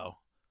Chicago?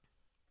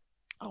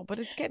 Oh, but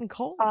it's getting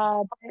cold.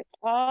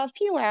 A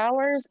few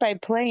hours by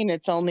plane.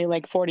 It's only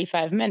like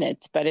 45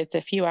 minutes, but it's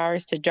a few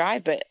hours to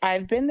drive. But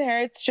I've been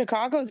there.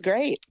 Chicago's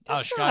great.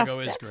 That's Chicago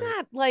not is that's great.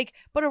 not like,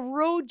 but a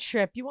road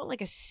trip. You want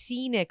like a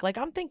scenic. Like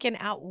I'm thinking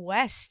out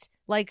west.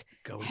 Like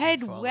Go even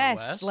head farther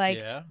west, like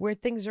yeah. where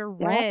things are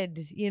red.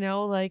 You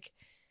know, like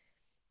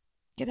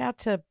get out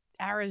to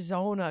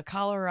Arizona,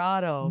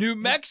 Colorado, New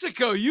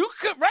Mexico. You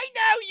could right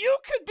now. You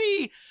could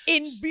be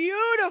in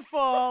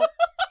beautiful.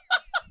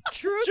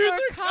 Truth or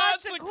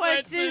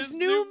consequences,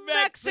 New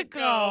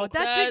Mexico.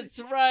 That's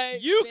right.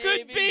 You baby.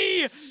 could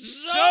be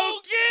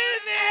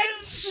soaking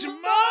and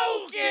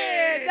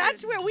smoking.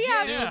 That's where we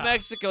have. New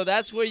Mexico.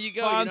 That's where you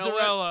go. You know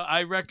what? Fonzarella,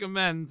 I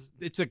recommend.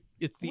 It's the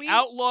We-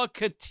 Outlaw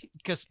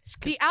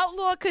The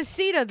Outlaw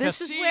Casita.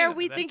 This is where Casita.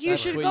 we That's- think you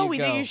that's should where go. you We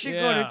think go. you should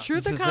Yeah. go to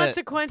Truth This or is it.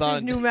 Consequences,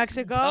 Done. New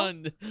Mexico.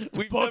 Done.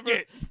 book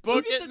it.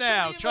 Book it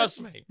now.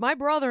 Trust me. My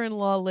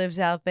brother-in-law lives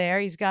out there.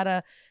 He's got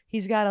a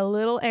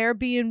little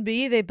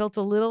Airbnb. They built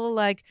a little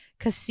like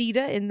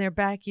casita in their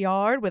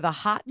backyard with a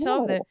hot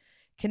tub that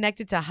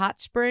connected to hot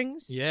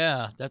springs.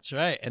 Yeah, that's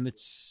right. And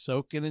it's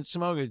soaking and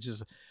smoking.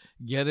 Just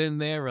get in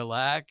there,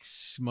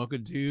 relax, smoke a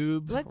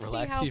doob, Let's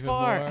relax see even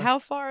how more.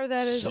 far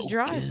that is to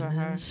drive for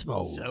her.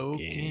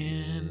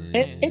 Soaking.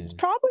 It's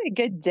probably a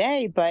good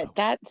day, but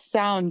that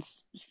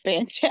sounds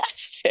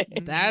fantastic.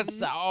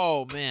 That's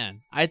oh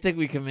man. I think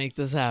we can make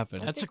this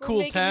happen. I That's think a we're cool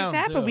making town,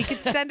 This happen. too. We could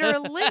send her a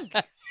link.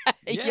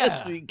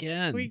 Yes, we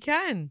can. We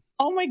can.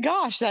 Oh my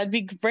gosh, that'd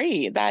be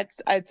great.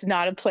 It's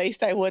not a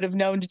place I would have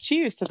known to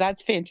choose, so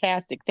that's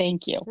fantastic.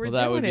 Thank you. We're Well,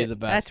 that would doing be it. the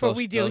best. That's what They'll-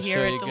 we do they'll here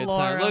show at you a good time.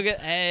 Delora. Look at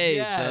hey,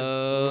 Yes,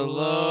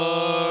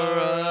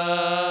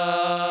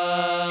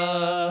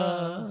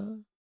 Delora.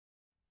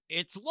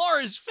 It's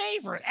Laura's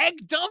favorite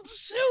egg dump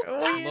soup.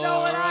 Well, you know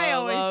what I Laura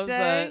always loves say.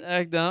 that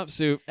egg dump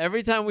soup.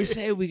 Every time we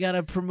say we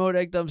gotta promote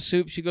egg dump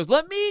soup, she goes,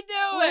 "Let me do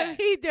it."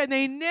 He did.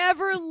 They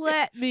never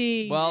let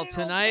me. Well, They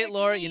don't tonight, pick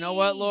Laura, you know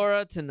what, me.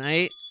 Laura?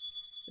 Tonight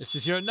This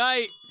is your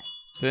night.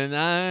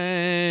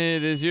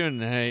 is your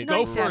night.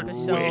 Go Tonight's for it,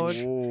 episode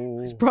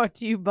witch. is brought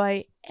to you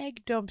by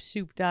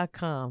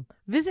eggdumpsoup.com.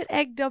 Visit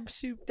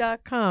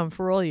eggdumpsoup.com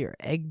for all your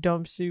egg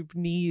dump soup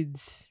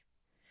needs.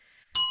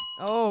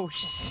 Oh,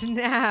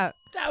 snap.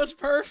 That was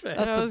perfect.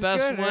 That's That the was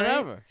best good, one right?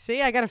 ever.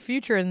 See, I got a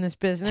future in this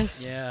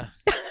business. Yeah.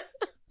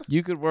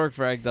 You could work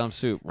for Egg Dump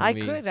Soup. I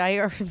could.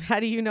 How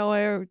do you know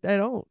I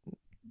don't?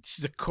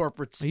 She's a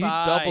corporate Are spy. you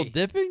double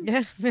dipping?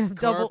 Yeah, I'm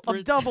double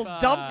Corporate dumping.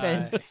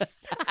 spy.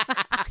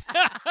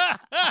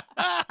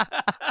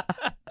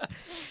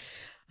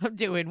 I'm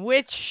doing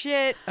witch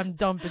shit. I'm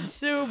dumping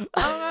soup.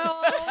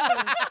 I'm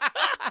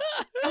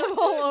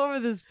all over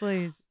this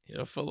place.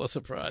 You're full of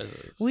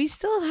surprises. We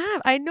still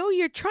have. I know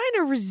you're trying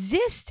to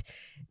resist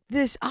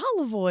this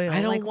olive oil.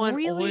 I don't like, want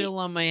really? oil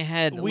on my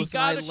head. We Listen,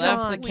 I gotta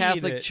left the complete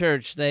Catholic it.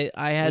 Church. I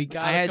We had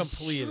gotta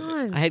complete it.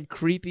 Son. I had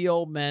creepy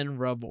old men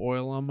rub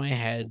oil on my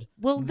head.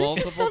 Well, this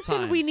multiple is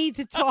something we times. need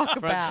to talk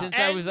about. since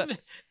I was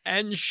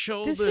and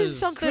shoulders. This is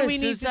something Chris, we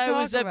need since to I talk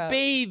was a about.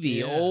 baby,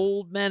 Yeah.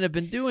 old men have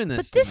been doing this.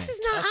 But to this me. is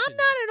not. I'm Touching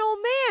not an old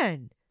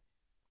man.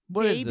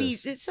 What is Baby,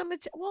 this? it's some.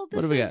 Well, this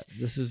What do we is. got?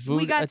 This is We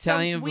voodoo, got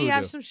Italian some. voodoo. We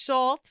have some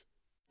salt,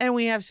 and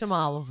we have some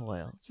olive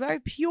oil. It's very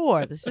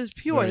pure. This is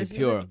pure. Very This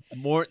pure. Is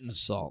Morton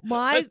salt.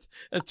 my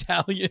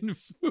Italian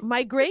food.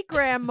 my great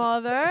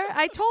grandmother.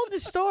 I told the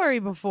story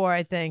before.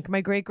 I think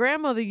my great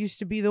grandmother used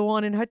to be the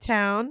one in her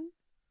town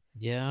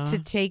Yeah. to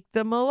take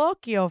the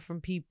Malocchio from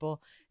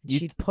people. You-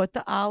 She'd put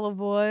the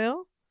olive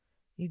oil.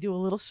 You do a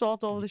little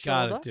salt over the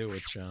shoulder. Gotta do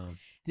it, John.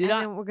 Did and I?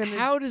 then we're gonna-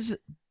 How does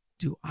it?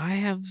 Do I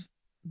have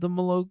the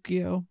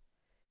Malocchio?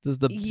 Did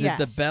the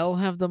Yes. bell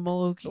have the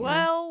Malocchio?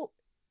 Well,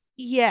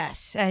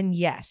 yes and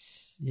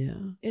yes. yeah.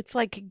 It's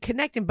like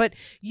connecting, but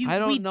I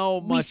don't we, know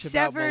we much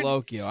severed,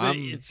 about It's,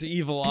 Malocchio. it's the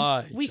evil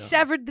eye. We John.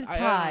 severed the I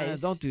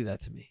ties. don't do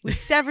that to me. We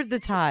severed the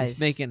ties. It's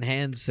making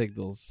hand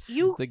signals.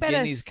 You the better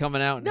guinea's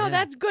coming out. No, now.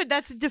 that's good.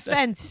 That's a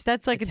defense.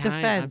 That's like Italian, a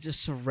defense. I'm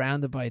just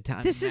surrounded by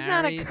Italian. This is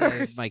not a Married,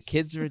 curse. My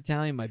kids are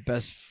Italian. My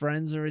best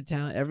friends are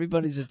Italian.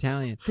 Everybody's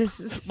Italian. This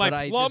is My but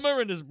I plumber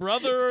and his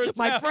brother are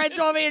my Italian. friend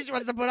told me she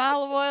wants to put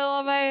olive oil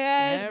on my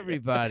head.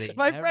 Everybody.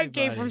 My friend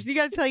came from. everybody. So you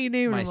got to tell your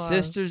name. My tomorrow.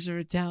 sisters are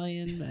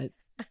Italian.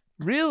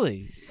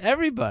 Really,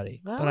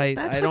 everybody. Well, but I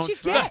that's I what don't you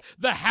trust. get.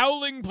 The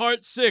Howling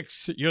Part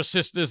 6. Your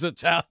sister's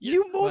Italian.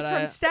 You moved But from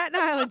I- Staten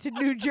Island to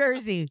New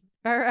Jersey.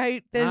 All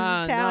right, there's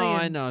No,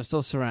 Italians. I know. I'm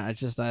still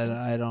surrounded.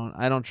 I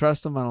don't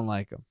trust them. I don't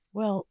like them.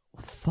 Well,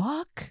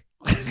 fuck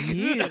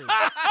you.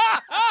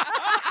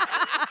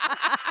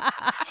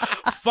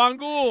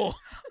 Fangul.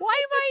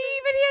 Why am I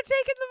even here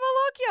taking the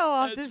Malocchio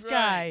off That's this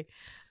right.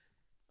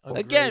 guy?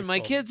 Again, my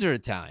Ungrateful. kids are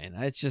Italian.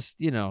 It's just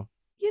You know,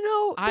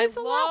 I there's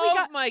a love lot we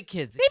got. my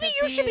kids. Maybe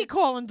except you should be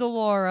calling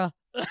Delora.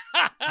 Maybe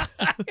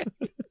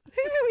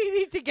we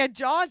need to get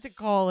John to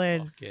call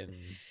in. Fucking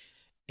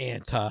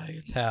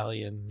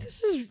anti-Italian.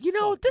 This is,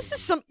 this is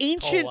some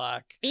ancient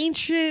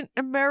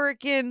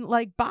American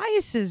like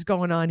biases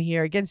going on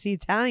here against the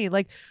Italian.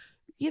 Like,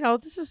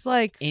 this is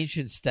like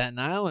ancient Staten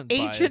Island.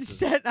 ancient biases.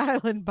 Staten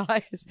Island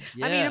bias. I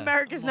mean, Yeah.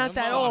 America's not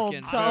that old,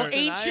 fucking so person.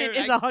 ancient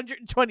I- is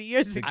 120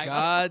 years The ago.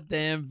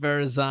 goddamn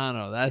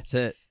Verrazano. That's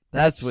it.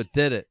 That's what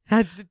did it.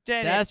 That's the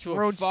dead. That's what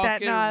Road fucking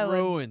Staten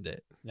Island. ruined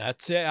it.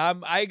 That's it.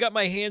 I got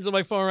my hands on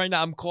my phone right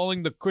now. I'm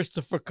calling the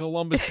Christopher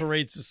Columbus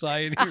Parade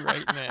Society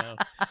right now.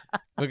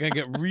 We're gonna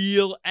get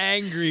real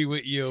angry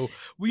with you.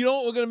 We're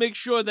gonna make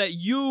sure that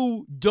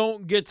you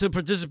don't get to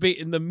participate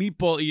in the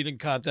meatball eating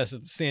contest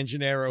at the San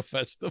Gennaro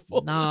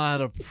Festival.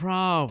 Not a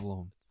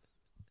problem.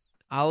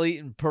 I'll eat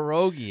in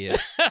pierogi.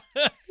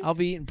 I'll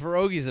be eating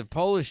pierogies at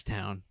Polish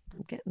Town.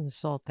 I'm getting the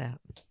salt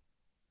out.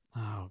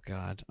 Oh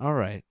God. All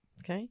right.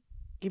 Okay,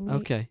 give me.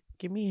 Okay.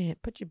 Give me a hand.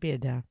 Put your beer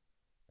down.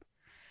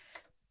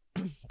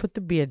 Put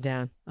the beer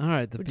down. All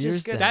right. The We're beer's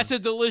just gonna- down. That's a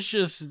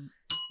delicious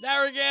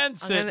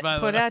Narragansett, I'm by gonna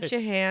the put way. out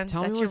your hand.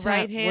 Tell That's me your what's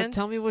right hand.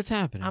 Tell me what's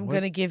happening. I'm What-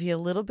 gonna give you a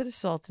little bit of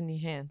salt in your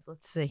hand.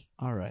 Let's see,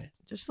 All right.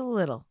 just a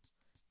little,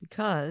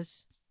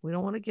 because we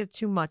don't want to give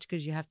too much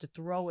because you have to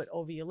throw it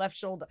over your left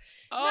shoulder.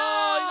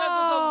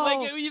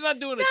 You're not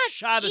doing a Not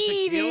shot of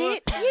eat tequila.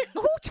 it.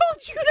 Who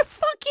told you to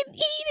fucking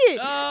eat it? You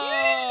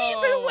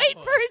didn't even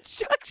wait for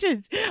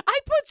instructions. I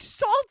put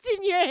salt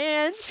in your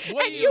hand,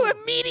 What and are you you-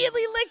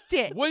 immediately licked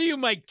it. What are you,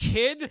 my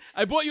kid?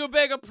 I bought you a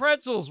bag of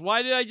pretzels.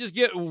 Why did I just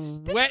get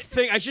wet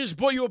thing? I should just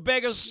bought you a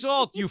bag of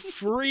salt, you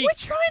freak. We're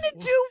trying to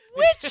do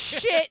witch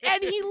shit,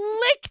 and he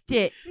licked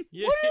it.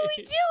 Yeah. What are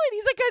we doing?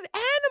 He's like an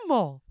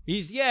animal.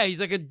 He's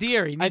like a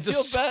deer. He I needs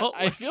feel a salt.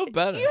 better. I feel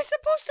better. You're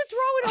supposed to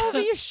throw it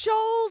over your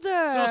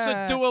shoulder. supposed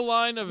to do a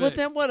line of But it.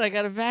 then what? I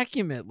got to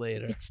vacuum it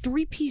later. It's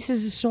 3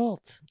 pieces of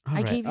salt. All I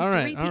right, gave you all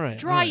right, 3 all pieces. right,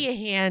 Dry all right. your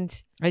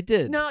hand. I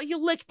did. No, you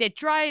licked it.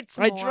 Dry it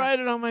some I more. dried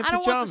it on my I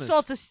pajamas. don't want the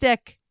salt to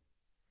stick.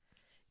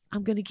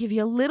 I'm going to give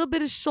you a little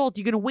bit of salt.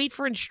 You're going to wait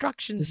for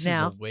instructions This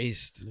now. is a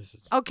waste.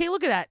 Okay,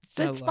 look at that.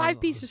 So it's I 5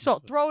 love pieces this. of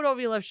salt. Throw it over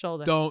your left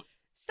shoulder. Don't.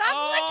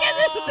 Stop licking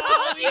the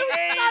salt, you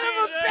son of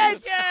a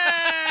bitch.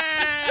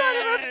 You son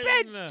of a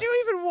bitch. Do you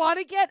even want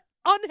to get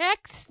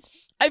unhexed?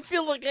 I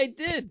feel like I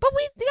did. But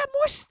we got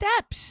more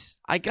steps.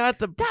 I got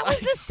the. That was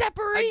the I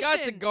separation.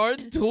 got the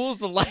garden tools.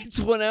 The lights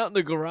went out in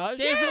the garage.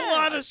 There's a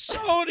lot of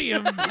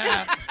sodium.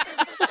 Pat.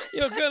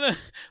 Your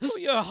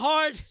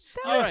heart.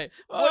 All right.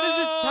 What is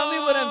this? Tell me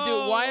what I'm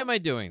doing. Why am I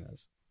doing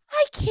this?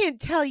 I can't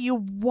tell you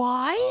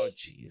why. Oh,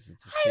 jeez,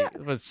 it's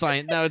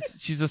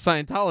she's a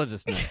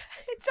Scientologist now.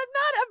 It's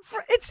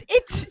not it's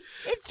It's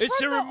to from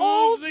the remove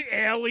old. the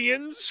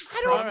aliens.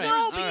 I don't All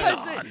know all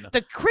because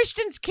the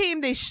Christians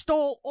came, they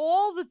stole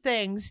all the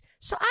things.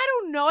 So I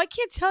don't know. I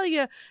can't tell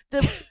you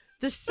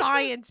the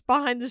science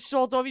behind the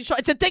salt over your shoulder.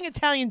 It's a thing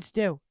Italians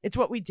do. It's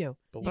what we do.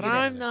 But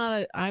I'm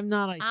not. I'm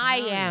not. Italian. I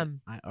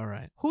am. All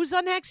right. Who's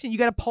unhexing? You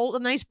got a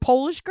nice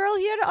Polish girl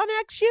here to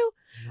unhex you?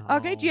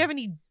 Okay. Do you have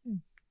any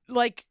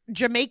like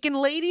Jamaican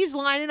ladies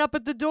lining up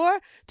at the door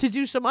to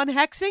do some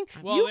unhexing?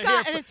 Well, you they're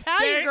got here an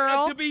Italian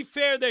girl. To be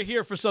fair, they're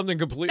here for something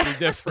completely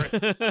different.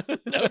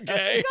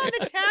 Okay. You got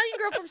an Italian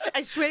girl from.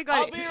 I swear to God,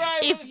 I'll be right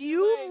if with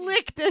you lady.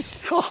 lick this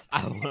salt,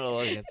 I want to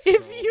look at.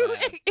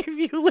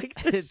 if you lick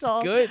this It's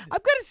salt, good. I'm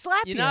gonna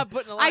slap You're you. not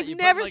putting a lot. I've you're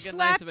never putting like a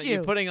nice slapped amount. you.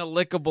 You're putting a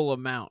lickable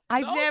amount.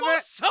 I've No never. more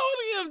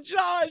sodium,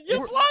 John.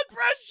 Your blood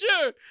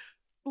pressure.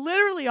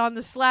 Literally on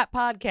the slap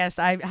podcast,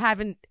 I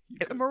haven't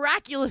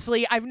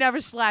miraculously. I've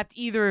never slapped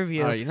either of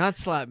you. All right, you're not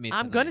slapping me.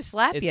 I'm tonight. gonna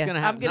slap It's you. Gonna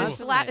I'm happen. gonna Not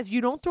slap tonight. if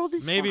you don't throw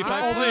this. Maybe if over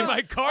I play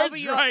my cards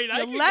your, right, I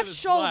your can left get a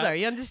shoulder. slap.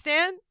 You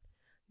understand?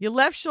 Your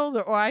left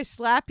shoulder, or I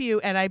slap you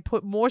and I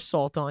put more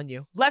salt on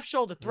you. Left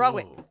shoulder, throw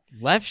it.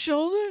 Left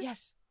shoulder.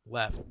 Yes.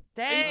 Left.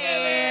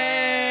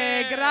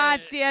 Hey,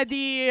 grazie a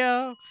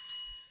Dio.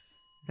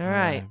 All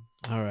right.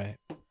 All right.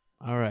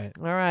 All right.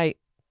 All right.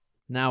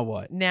 Now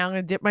what? Now I'm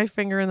gonna dip my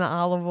finger in the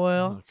olive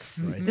oil. Oh,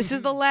 Christ. This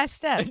is the last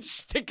step. And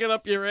stick it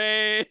up your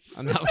ass.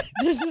 I'm not-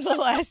 This is the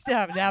last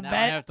step. Now, Now I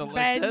have to lick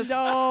bend this?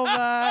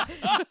 over.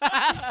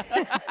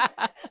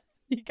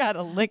 You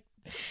gotta lick.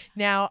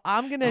 Now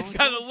I'm gonna. You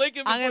gotta lick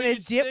it I'm before gonna you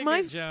stick dip my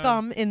it, John.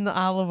 thumb in the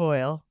olive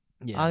oil.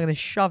 Yeah. I'm gonna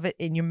shove it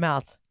in your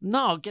mouth.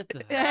 No, get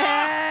the.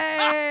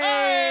 Hey!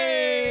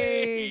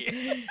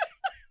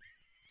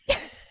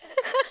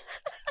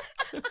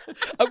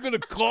 I'm gonna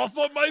cough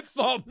on my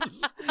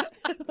thumbs.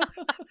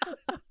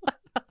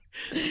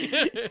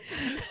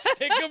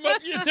 Stick them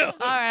up your nose.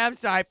 All right, I'm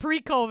sorry.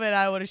 Pre-COVID,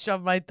 I would have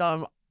shoved my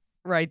thumb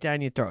right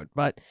down your throat,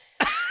 but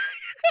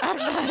I'm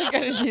not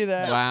gonna do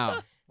that.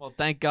 Wow. Well,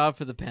 thank God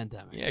for the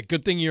pandemic. Yeah,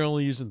 good thing you're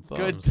only using thumbs.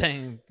 Good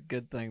thing.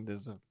 Good thing.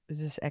 There's a Is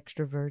this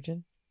extra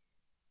virgin?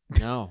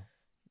 no.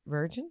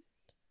 Virgin?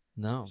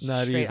 No.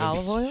 Not Straight even.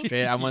 olive oil?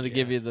 Straight, I wanted to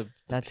give you the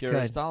That's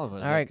purest good. olive oil.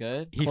 Is All that right.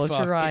 good? He Close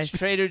fucked. your eyes. It's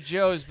Trader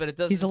Joe's, but it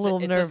doesn't. He's a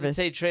little it doesn't nervous.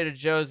 say Trader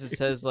Joe's. It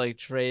says like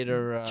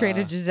Trader.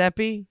 Trader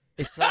Giuseppe?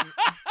 It's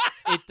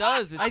it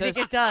does. It I says.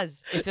 think it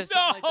does. It saes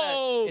something like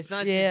No! that. It's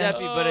not Yeah.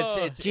 Giuseppe, but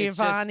it's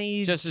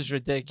Giovanni, just as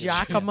ridiculous.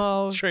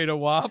 Giacomo, Trader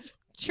Wop.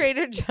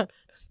 Trader Joe.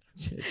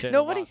 Trader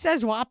Nobody Bob.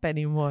 says WAP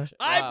anymore.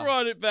 I Wow.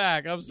 brought it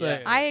back. I'm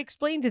saying. I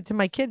explained it to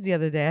my kids the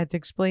other day. I had to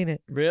explain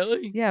it.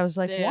 Really? Yeah, I was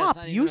like, Yeah, it's WAP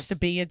not even used to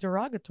be a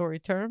derogatory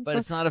term. But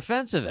it's not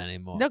offensive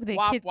anymore. No, they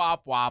wop, kid-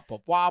 wop, wop,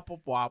 wop, wop,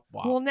 wop, wop,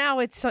 wop. Well, now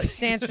it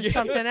stands for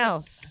something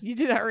else. You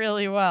do that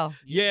really well.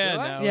 Yeah. Do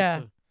I? Now Yeah.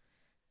 It's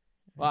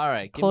Well, all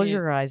right. Close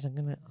your eyes. I'm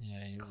gonna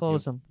Yeah,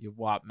 close 'em. You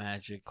wop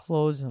magic.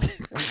 close them.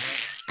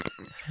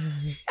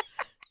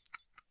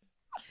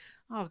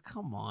 Oh,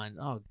 come on.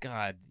 Oh,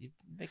 God. You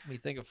make me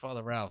think of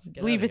Father Ralph.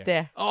 Get Leave outta it here.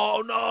 there.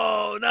 Oh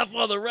no, not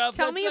Father Ralph.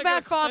 Tell That's me not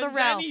about gonna Father cleanse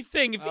Ralph.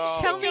 Anything? If he's Oh,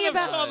 Tell me thinking of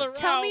about. Father Ralph.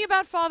 Tell me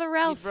about Father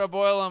Ralph. He'd rub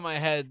oil on my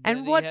head. And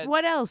then what? He had,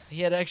 What else?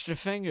 He had extra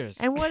fingers.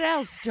 And what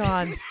else,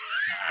 John?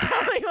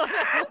 Tell me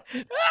what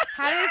else.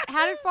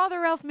 How did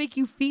Father Ralph make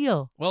you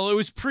feel? Well, it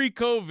was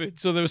pre-COVID,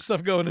 so there was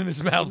stuff going in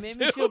his He mouth. made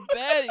too. me feel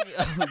bad.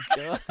 Oh,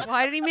 God.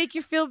 Why did he make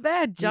you feel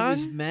bad, He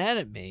was John? mad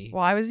at me.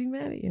 Why was he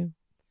mad at you?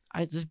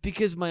 I just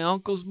because my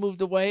uncles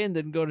moved away and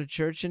didn't go to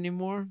church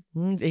anymore.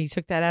 He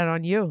took that out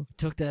on you.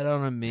 Took that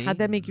out on me. How'd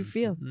that make you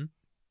feel? Mhm.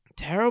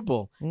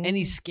 Terrible. And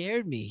he Mm.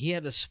 scared me. He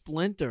had a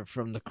splinter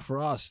from the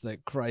cross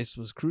that Christ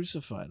was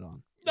crucified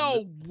on.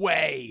 No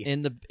way.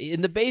 In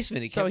the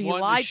basement. He So kept he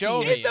wanting lied to to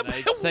show you. me. In the And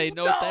I'd ba- say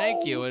no, No.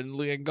 thank you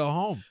and go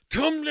home.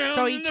 Come down.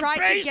 So he in the tried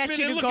to get basement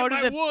you and to look go at to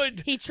my the-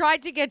 wood. He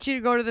tried to get you to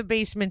go to the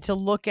basement to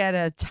look at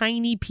a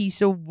tiny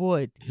piece of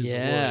wood.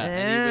 Yeah.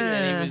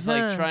 And he was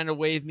like Uh-huh. trying to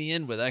wave me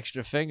in with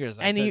extra fingers.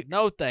 I And said, he-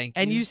 no, thank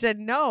you. And you said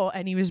no,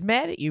 and he was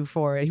mad at you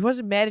for it. He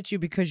wasn't mad at you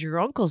because your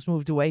uncles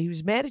moved away. He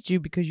was mad at you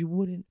because you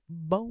wouldn't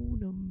bone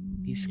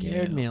him. He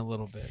scared me a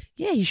little bit.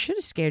 Yeah, he should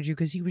have scared you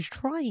because he was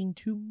trying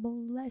to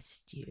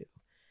molest you.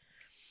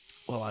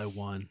 Well, I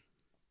won.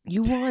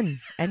 You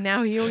won, and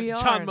now here we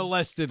are. John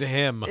molested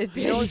him.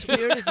 You know what's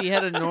weird? If he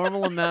had a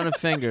normal amount of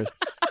fingers.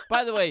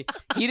 By the way,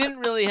 he didn't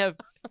really have.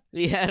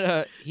 He had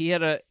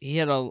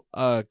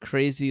a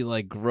crazy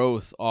like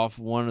growth off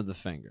one of the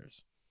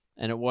fingers,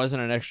 and it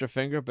wasn't an extra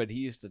finger. But he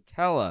used to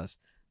tell us,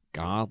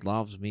 "God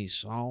loves me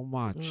so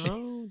much,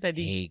 Oh, that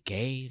he. He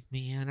gave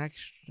me an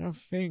extra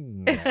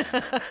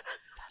finger,"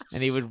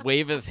 and he would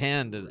wave his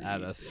hand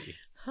at us.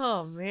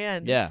 Oh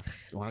man. Yeah,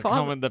 you want to Father-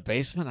 come in the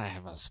basement? I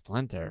have a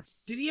splinter.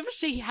 Did he ever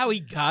say how he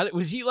got it?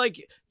 Was he like?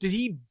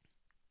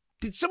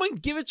 Did someone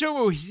give it to him,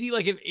 or was he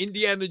like an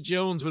Indiana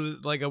Jones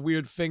with like a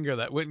weird finger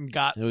that went and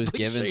got? It was like,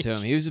 given to strange-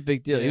 him. He was a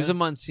big deal. He was Yeah. a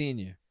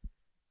Monsignor.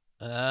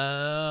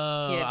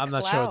 Oh, He had I'm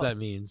not sure what clout. that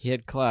means. He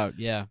had clout.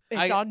 Yeah.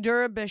 It's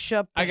under a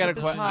bishop. I got a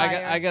Bishop is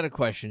I got higher. a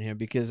question here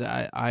because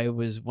I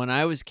was when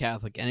I was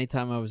Catholic.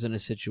 Anytime I was in a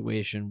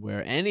situation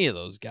where any of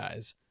those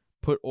guys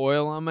put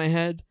oil on my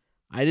head,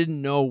 I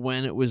didn't know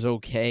when it was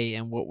okay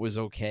and what was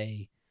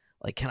okay.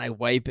 Like, can I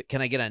wipe it?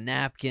 Can I get a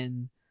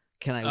napkin?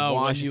 Can I Oh,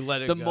 when wash you it?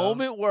 let it The go?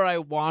 moment where I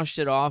washed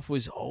it off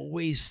was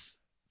always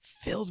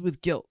filled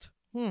with guilt.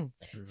 See,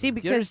 Do you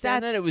because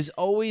understand that's that? It was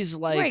always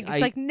like right. It's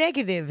like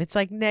negative. It's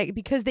like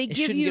because they I give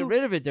shouldn't you get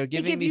rid of it. They're they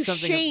giving give me you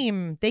something.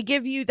 shame. They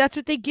give you that's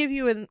what they give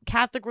you in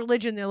Catholic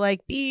religion. They're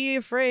like, be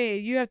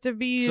afraid. You have to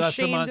be So that's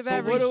the ashamed of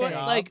Monsignor What do everything. I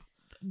job. like?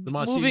 The Moving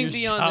Monsignor's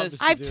beyond job this, is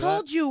to I've do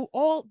told that. you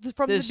all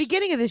from This- the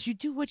beginning of this. You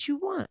do what you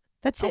want.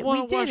 That's I it. We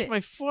want to did wash it.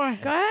 my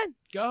forehead. Go ahead.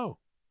 Go.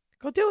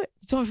 Go do it.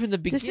 You told me from the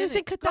beginning. This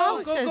isn't Go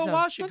Catholicism.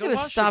 wash it. I'm Go gonna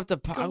wash stop it. the.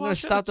 Go I'm gonna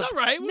wash it. stop It's the.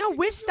 all right. No,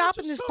 we're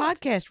stopping just this talk.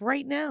 podcast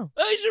right now.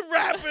 I should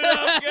wrap it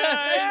up,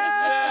 guys.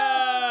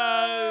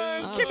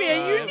 I'm Come here.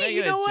 sorry, I'm You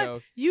making know a what?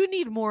 joke. You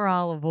need more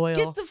olive oil.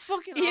 Get the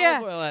fucking Yeah,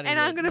 olive oil out of and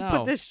here. I'm gonna No.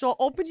 put this salt.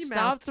 Open your Stop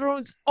mouth.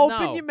 throwing.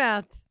 Open no. your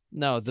mouth.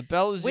 No, the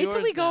bell is Wait yours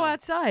till we go now.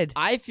 outside.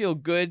 I feel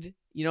good.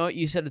 You know what?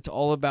 You said it's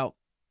all about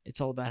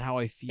how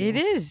I feel. It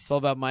is. It's all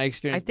about my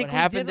experience. I think what we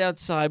happened did-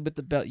 outside with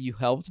the bell, you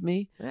helped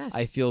me. Yes.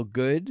 I feel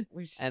good.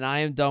 And I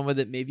am done with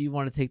it. Maybe you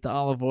want to take the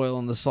olive oil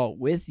and the salt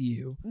with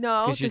you.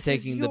 no, 'cause you're this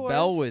is taking the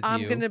bell yours. with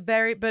I'm you. gonna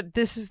bury, but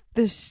this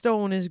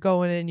stone is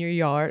going in your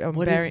yard.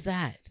 What is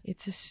that?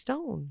 It's a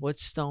stone. What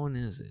stone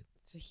is it?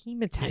 It's a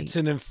hematite. It's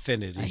an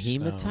infinity. A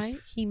hematite?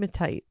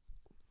 Hematite.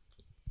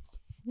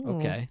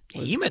 Okay.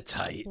 Stone.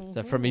 Hematite. Is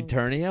that from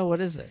Eternia?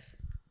 What is it?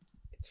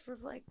 It's for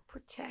like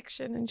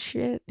protection and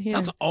shit. Here.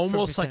 Sounds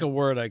almost like a protect-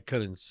 word I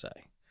couldn't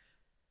say.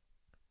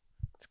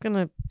 It's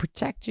gonna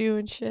protect you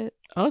and shit.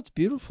 Oh, it's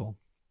beautiful.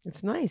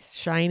 It's nice,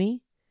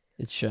 shiny.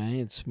 It's shiny.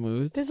 It's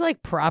smooth. There's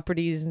like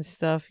properties and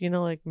stuff,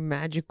 like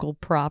magical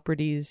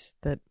properties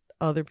that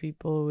other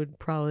people would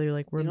probably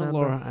like You remember. know,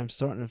 Laura, I'm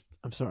starting to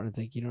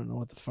think you don't know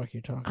what the fuck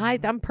you're talking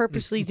about. I'm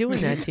purposely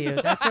doing that to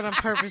you. That's what I'm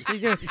purposely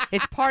doing.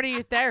 It's part of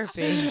your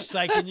therapy. Just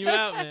psyching you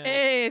out, man.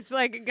 Hey, it's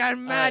like it got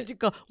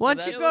magical. So Why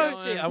don't you that's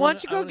go? going- I Why wanna-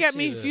 don't you I go wanna get see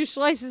me a few this.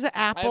 slices of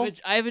apple?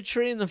 I have a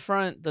tree in the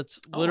front that's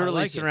Oh, I literally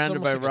like it. It's surrounded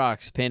almost by like a-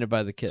 rocks painted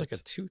by the It's kids. like a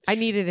tooth. I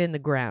need it in the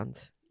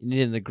ground. You need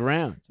it in the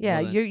ground.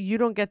 Yeah, Well, then you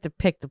don't get to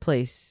pick the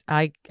place.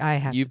 I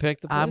have. You to,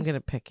 pick the place? I'm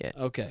gonna pick it.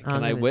 Okay. I'm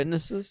Can I gonna-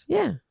 witness this?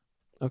 Yeah,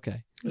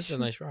 Okay. This is a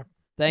nice rock.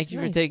 Thank It's you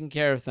nice. for taking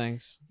care of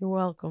things. you're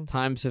welcome.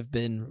 Times have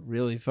been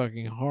really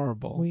fucking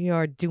horrible. We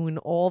are doing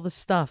all the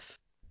stuff.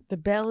 The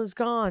bell is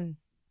gone.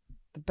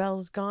 The bell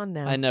is gone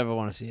now. I never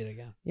want to see it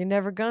again. You're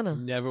never gonna.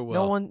 Never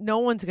will. No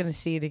one's gonna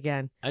see it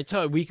again. I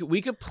tell you,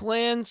 we could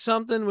plan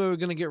something where we're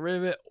gonna get rid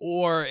of it,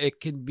 or it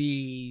could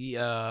be,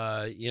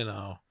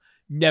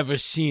 never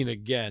seen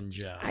again,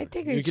 John. I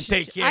think you it could should-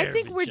 take care. I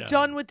think of it, we're John.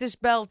 done with this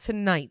bell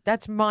tonight.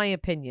 That's my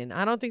opinion.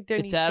 I don't think there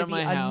It's needs out to of be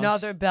my house.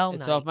 another bell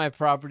It's night. off my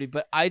property,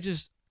 but I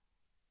just,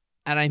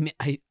 and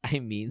I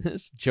mean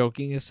this,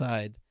 joking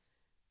aside,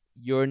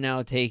 you're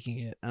now taking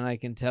it, and I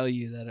can tell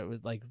you that it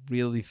would like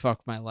really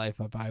fuck my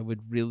life up. I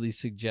would really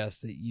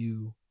suggest that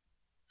you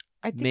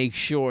I think make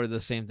sure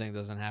the same thing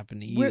doesn't happen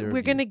to either. we're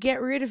of gonna you.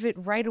 get rid of it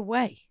right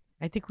away.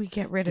 I think we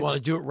get rid You of want it.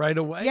 to do it right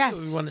away? Yes. Or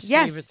we want to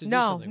yes. save it to do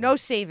no. something No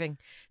with it? saving.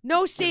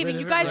 No saving.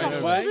 of You it guys right are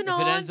away? holding If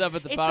on. it ends up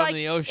at the It's bottom like, of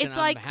the ocean, it's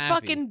I'm like happy.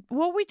 fucking.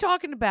 What we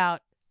talking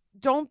about?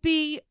 Don't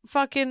be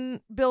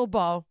fucking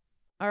Bilbo.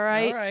 All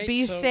right. All right,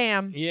 Be so-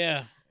 Sam.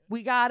 Yeah.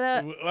 We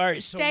gotta All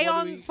right. So stay what do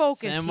on we-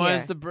 focus Sam here.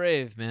 was the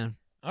brave man.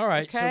 All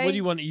right. So Okay. what do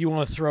you want? You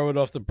want to throw it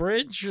off the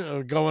bridge,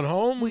 or going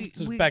home We-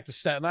 back to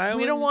Staten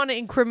Island? We don't want to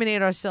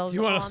incriminate ourselves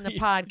You wanna- on the you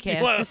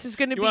podcast. wanna- This is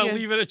going to You be. want to a-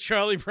 leave it at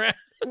Charlie Brown?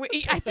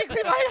 I think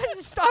we might have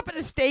to stop at a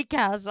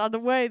steakhouse on the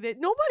way. That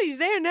nobody's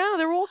there now.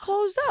 They're all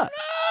closed up.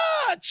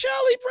 Ah,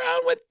 Charlie Brown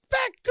went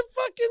back to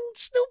fucking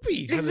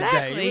Snoopy for the day.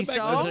 Exactly, He went back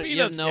so- to the Listen,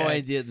 you have Peanuts no gang.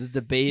 idea the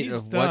debate He's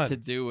of done. what to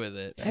do with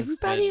it. has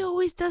Everybody been-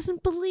 always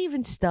doesn't believe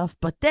in stuff,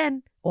 but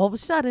then all of a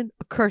sudden,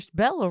 a cursed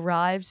bell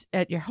arrives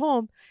at your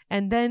home,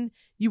 and then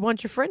you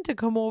want your friend to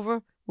come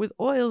over with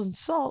oils and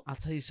salt, I'll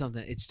tell you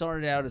something. It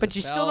started out as but a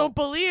you bell. still don't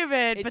believe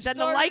it. It But then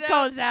the started light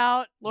out- goes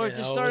out. Lord, Yeah, it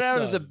just all started of a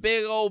out as a sudden.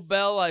 big old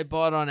bell I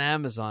bought on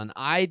Amazon.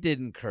 I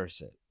didn't curse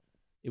it.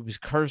 It was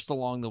cursed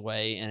along the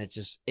way, and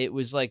it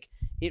was like,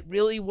 it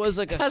really was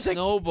like a Sounds like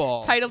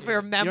snowball. Title for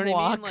your You know what I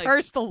memoir: mean? Like-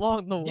 "Cursed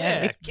Along the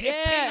Way."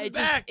 Yeah,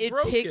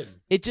 Yeah,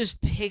 it just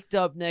picked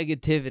up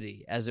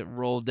negativity as it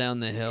rolled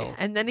down the hill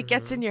And then it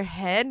gets in your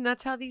head, and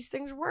that's how these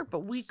things work.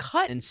 But we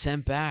cut and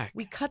sent back.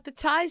 We cut the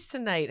ties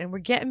tonight, and we're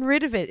getting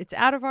rid of it. It's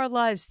out of our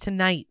lives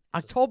tonight,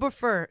 October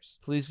 1st.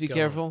 Please be Go.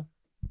 careful.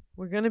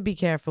 We're going to be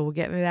careful. We're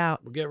getting it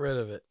out. We'll get rid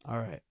of it. All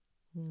right.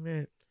 All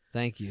right.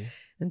 Thank you.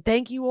 And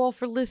thank you all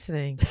for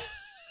listening.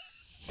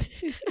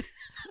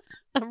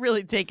 I'm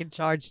really taking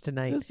charge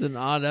tonight. This is an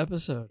odd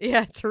episode.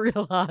 Yeah, it's a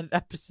real odd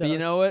episode. But you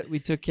know what? We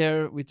took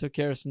care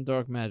of some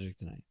dark magic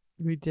tonight.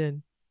 We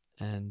did.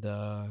 And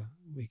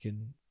we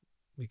can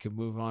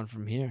move on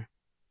from here.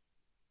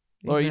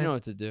 Laura, you Amen. know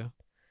what to do.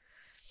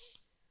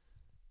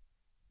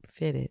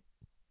 Fit it.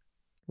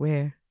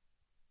 Where?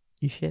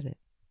 You shit it.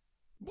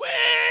 Witch!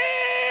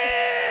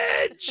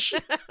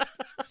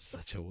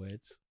 Such a witch.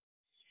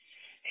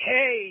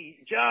 Hey,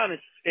 John,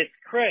 it's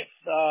Chris.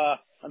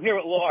 I'm here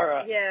with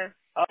Laura. Yeah.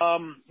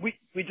 We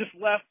just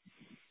left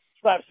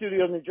Slap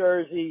Studio, New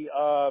Jersey,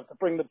 to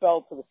bring the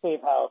belt to the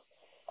safe house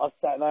on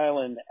Staten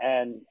Island,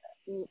 and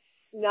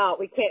No,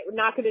 we can't. We're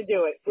not going to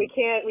do it. We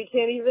can't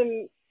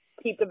even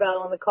keep the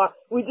bell in the car.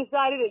 We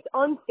decided it's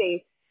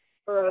unsafe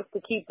for us to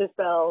keep this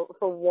bell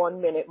for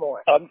 1 minute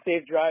more.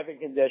 unsafe driving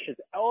conditions.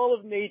 All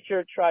of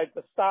nature tried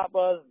to stop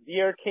us.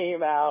 Deer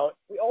came out.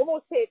 We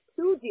almost hit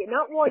 2 deer,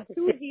 not 1,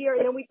 2 deer,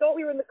 and then we thought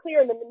we were in the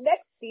clear, and then the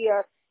next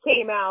deer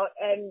came out,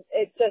 and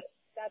it just,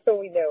 that's what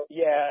we knew.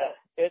 Yeah,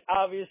 it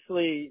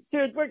obviously,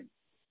 dude, we're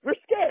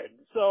scared.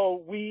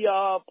 So we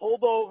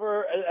pulled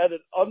over at an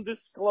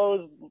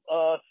undisclosed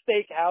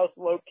steakhouse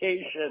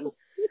location.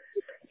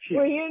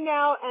 We're here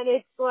now, and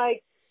it's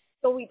like,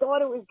 so we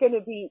thought it was going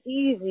to be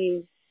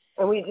easy,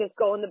 and we just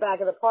go in the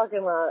back of the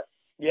parking lot.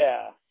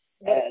 Yeah.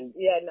 And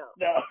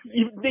no.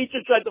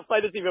 nature tried to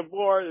fight us even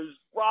more. There's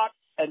rocks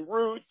and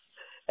roots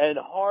and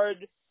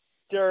hard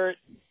dirt.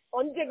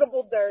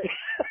 Undiggable dirt.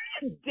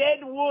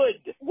 Dead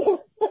wood.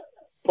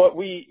 But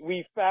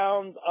we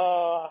found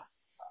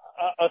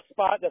a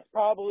spot that's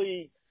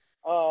probably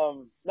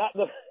not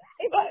the,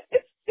 but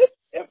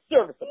it's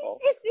serviceable.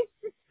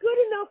 It's good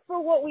enough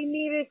for what we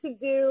needed to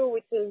do,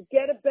 which is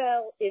get a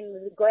bell in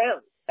the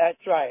ground.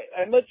 That's right.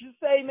 And let's just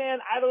say, man,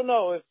 I don't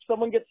know if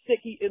someone gets sick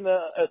eating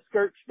a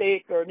skirt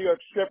steak or a New York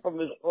strip from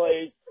this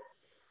place.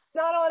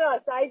 Not on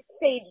us. I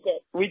staged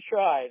it. We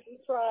tried.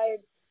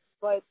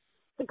 But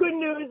the good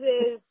news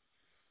is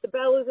the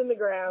bell is in the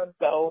ground.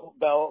 Bell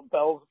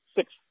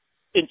 6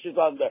 inches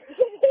under.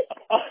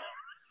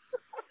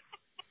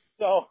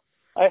 So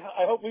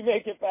I hope we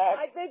make it back.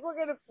 I think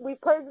we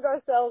purged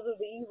ourselves of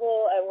the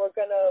evil, and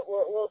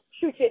we'll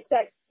shoot you a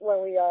text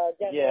when we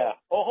get Yeah. there.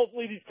 Well,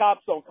 hopefully these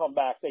cops don't come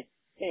back. They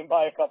came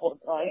by a couple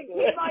of times. They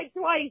came by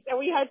twice, and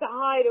we had to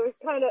hide. It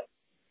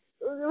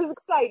was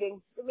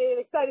exciting. It made it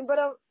exciting, but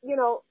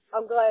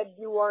I'm glad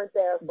you weren't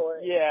there for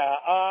it.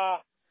 Yeah.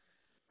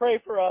 Pray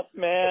for us,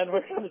 man.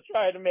 We're going to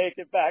try to make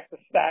it back to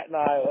Staten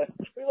Island.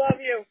 We love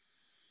you.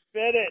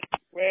 Spit it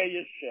where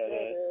you should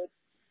it.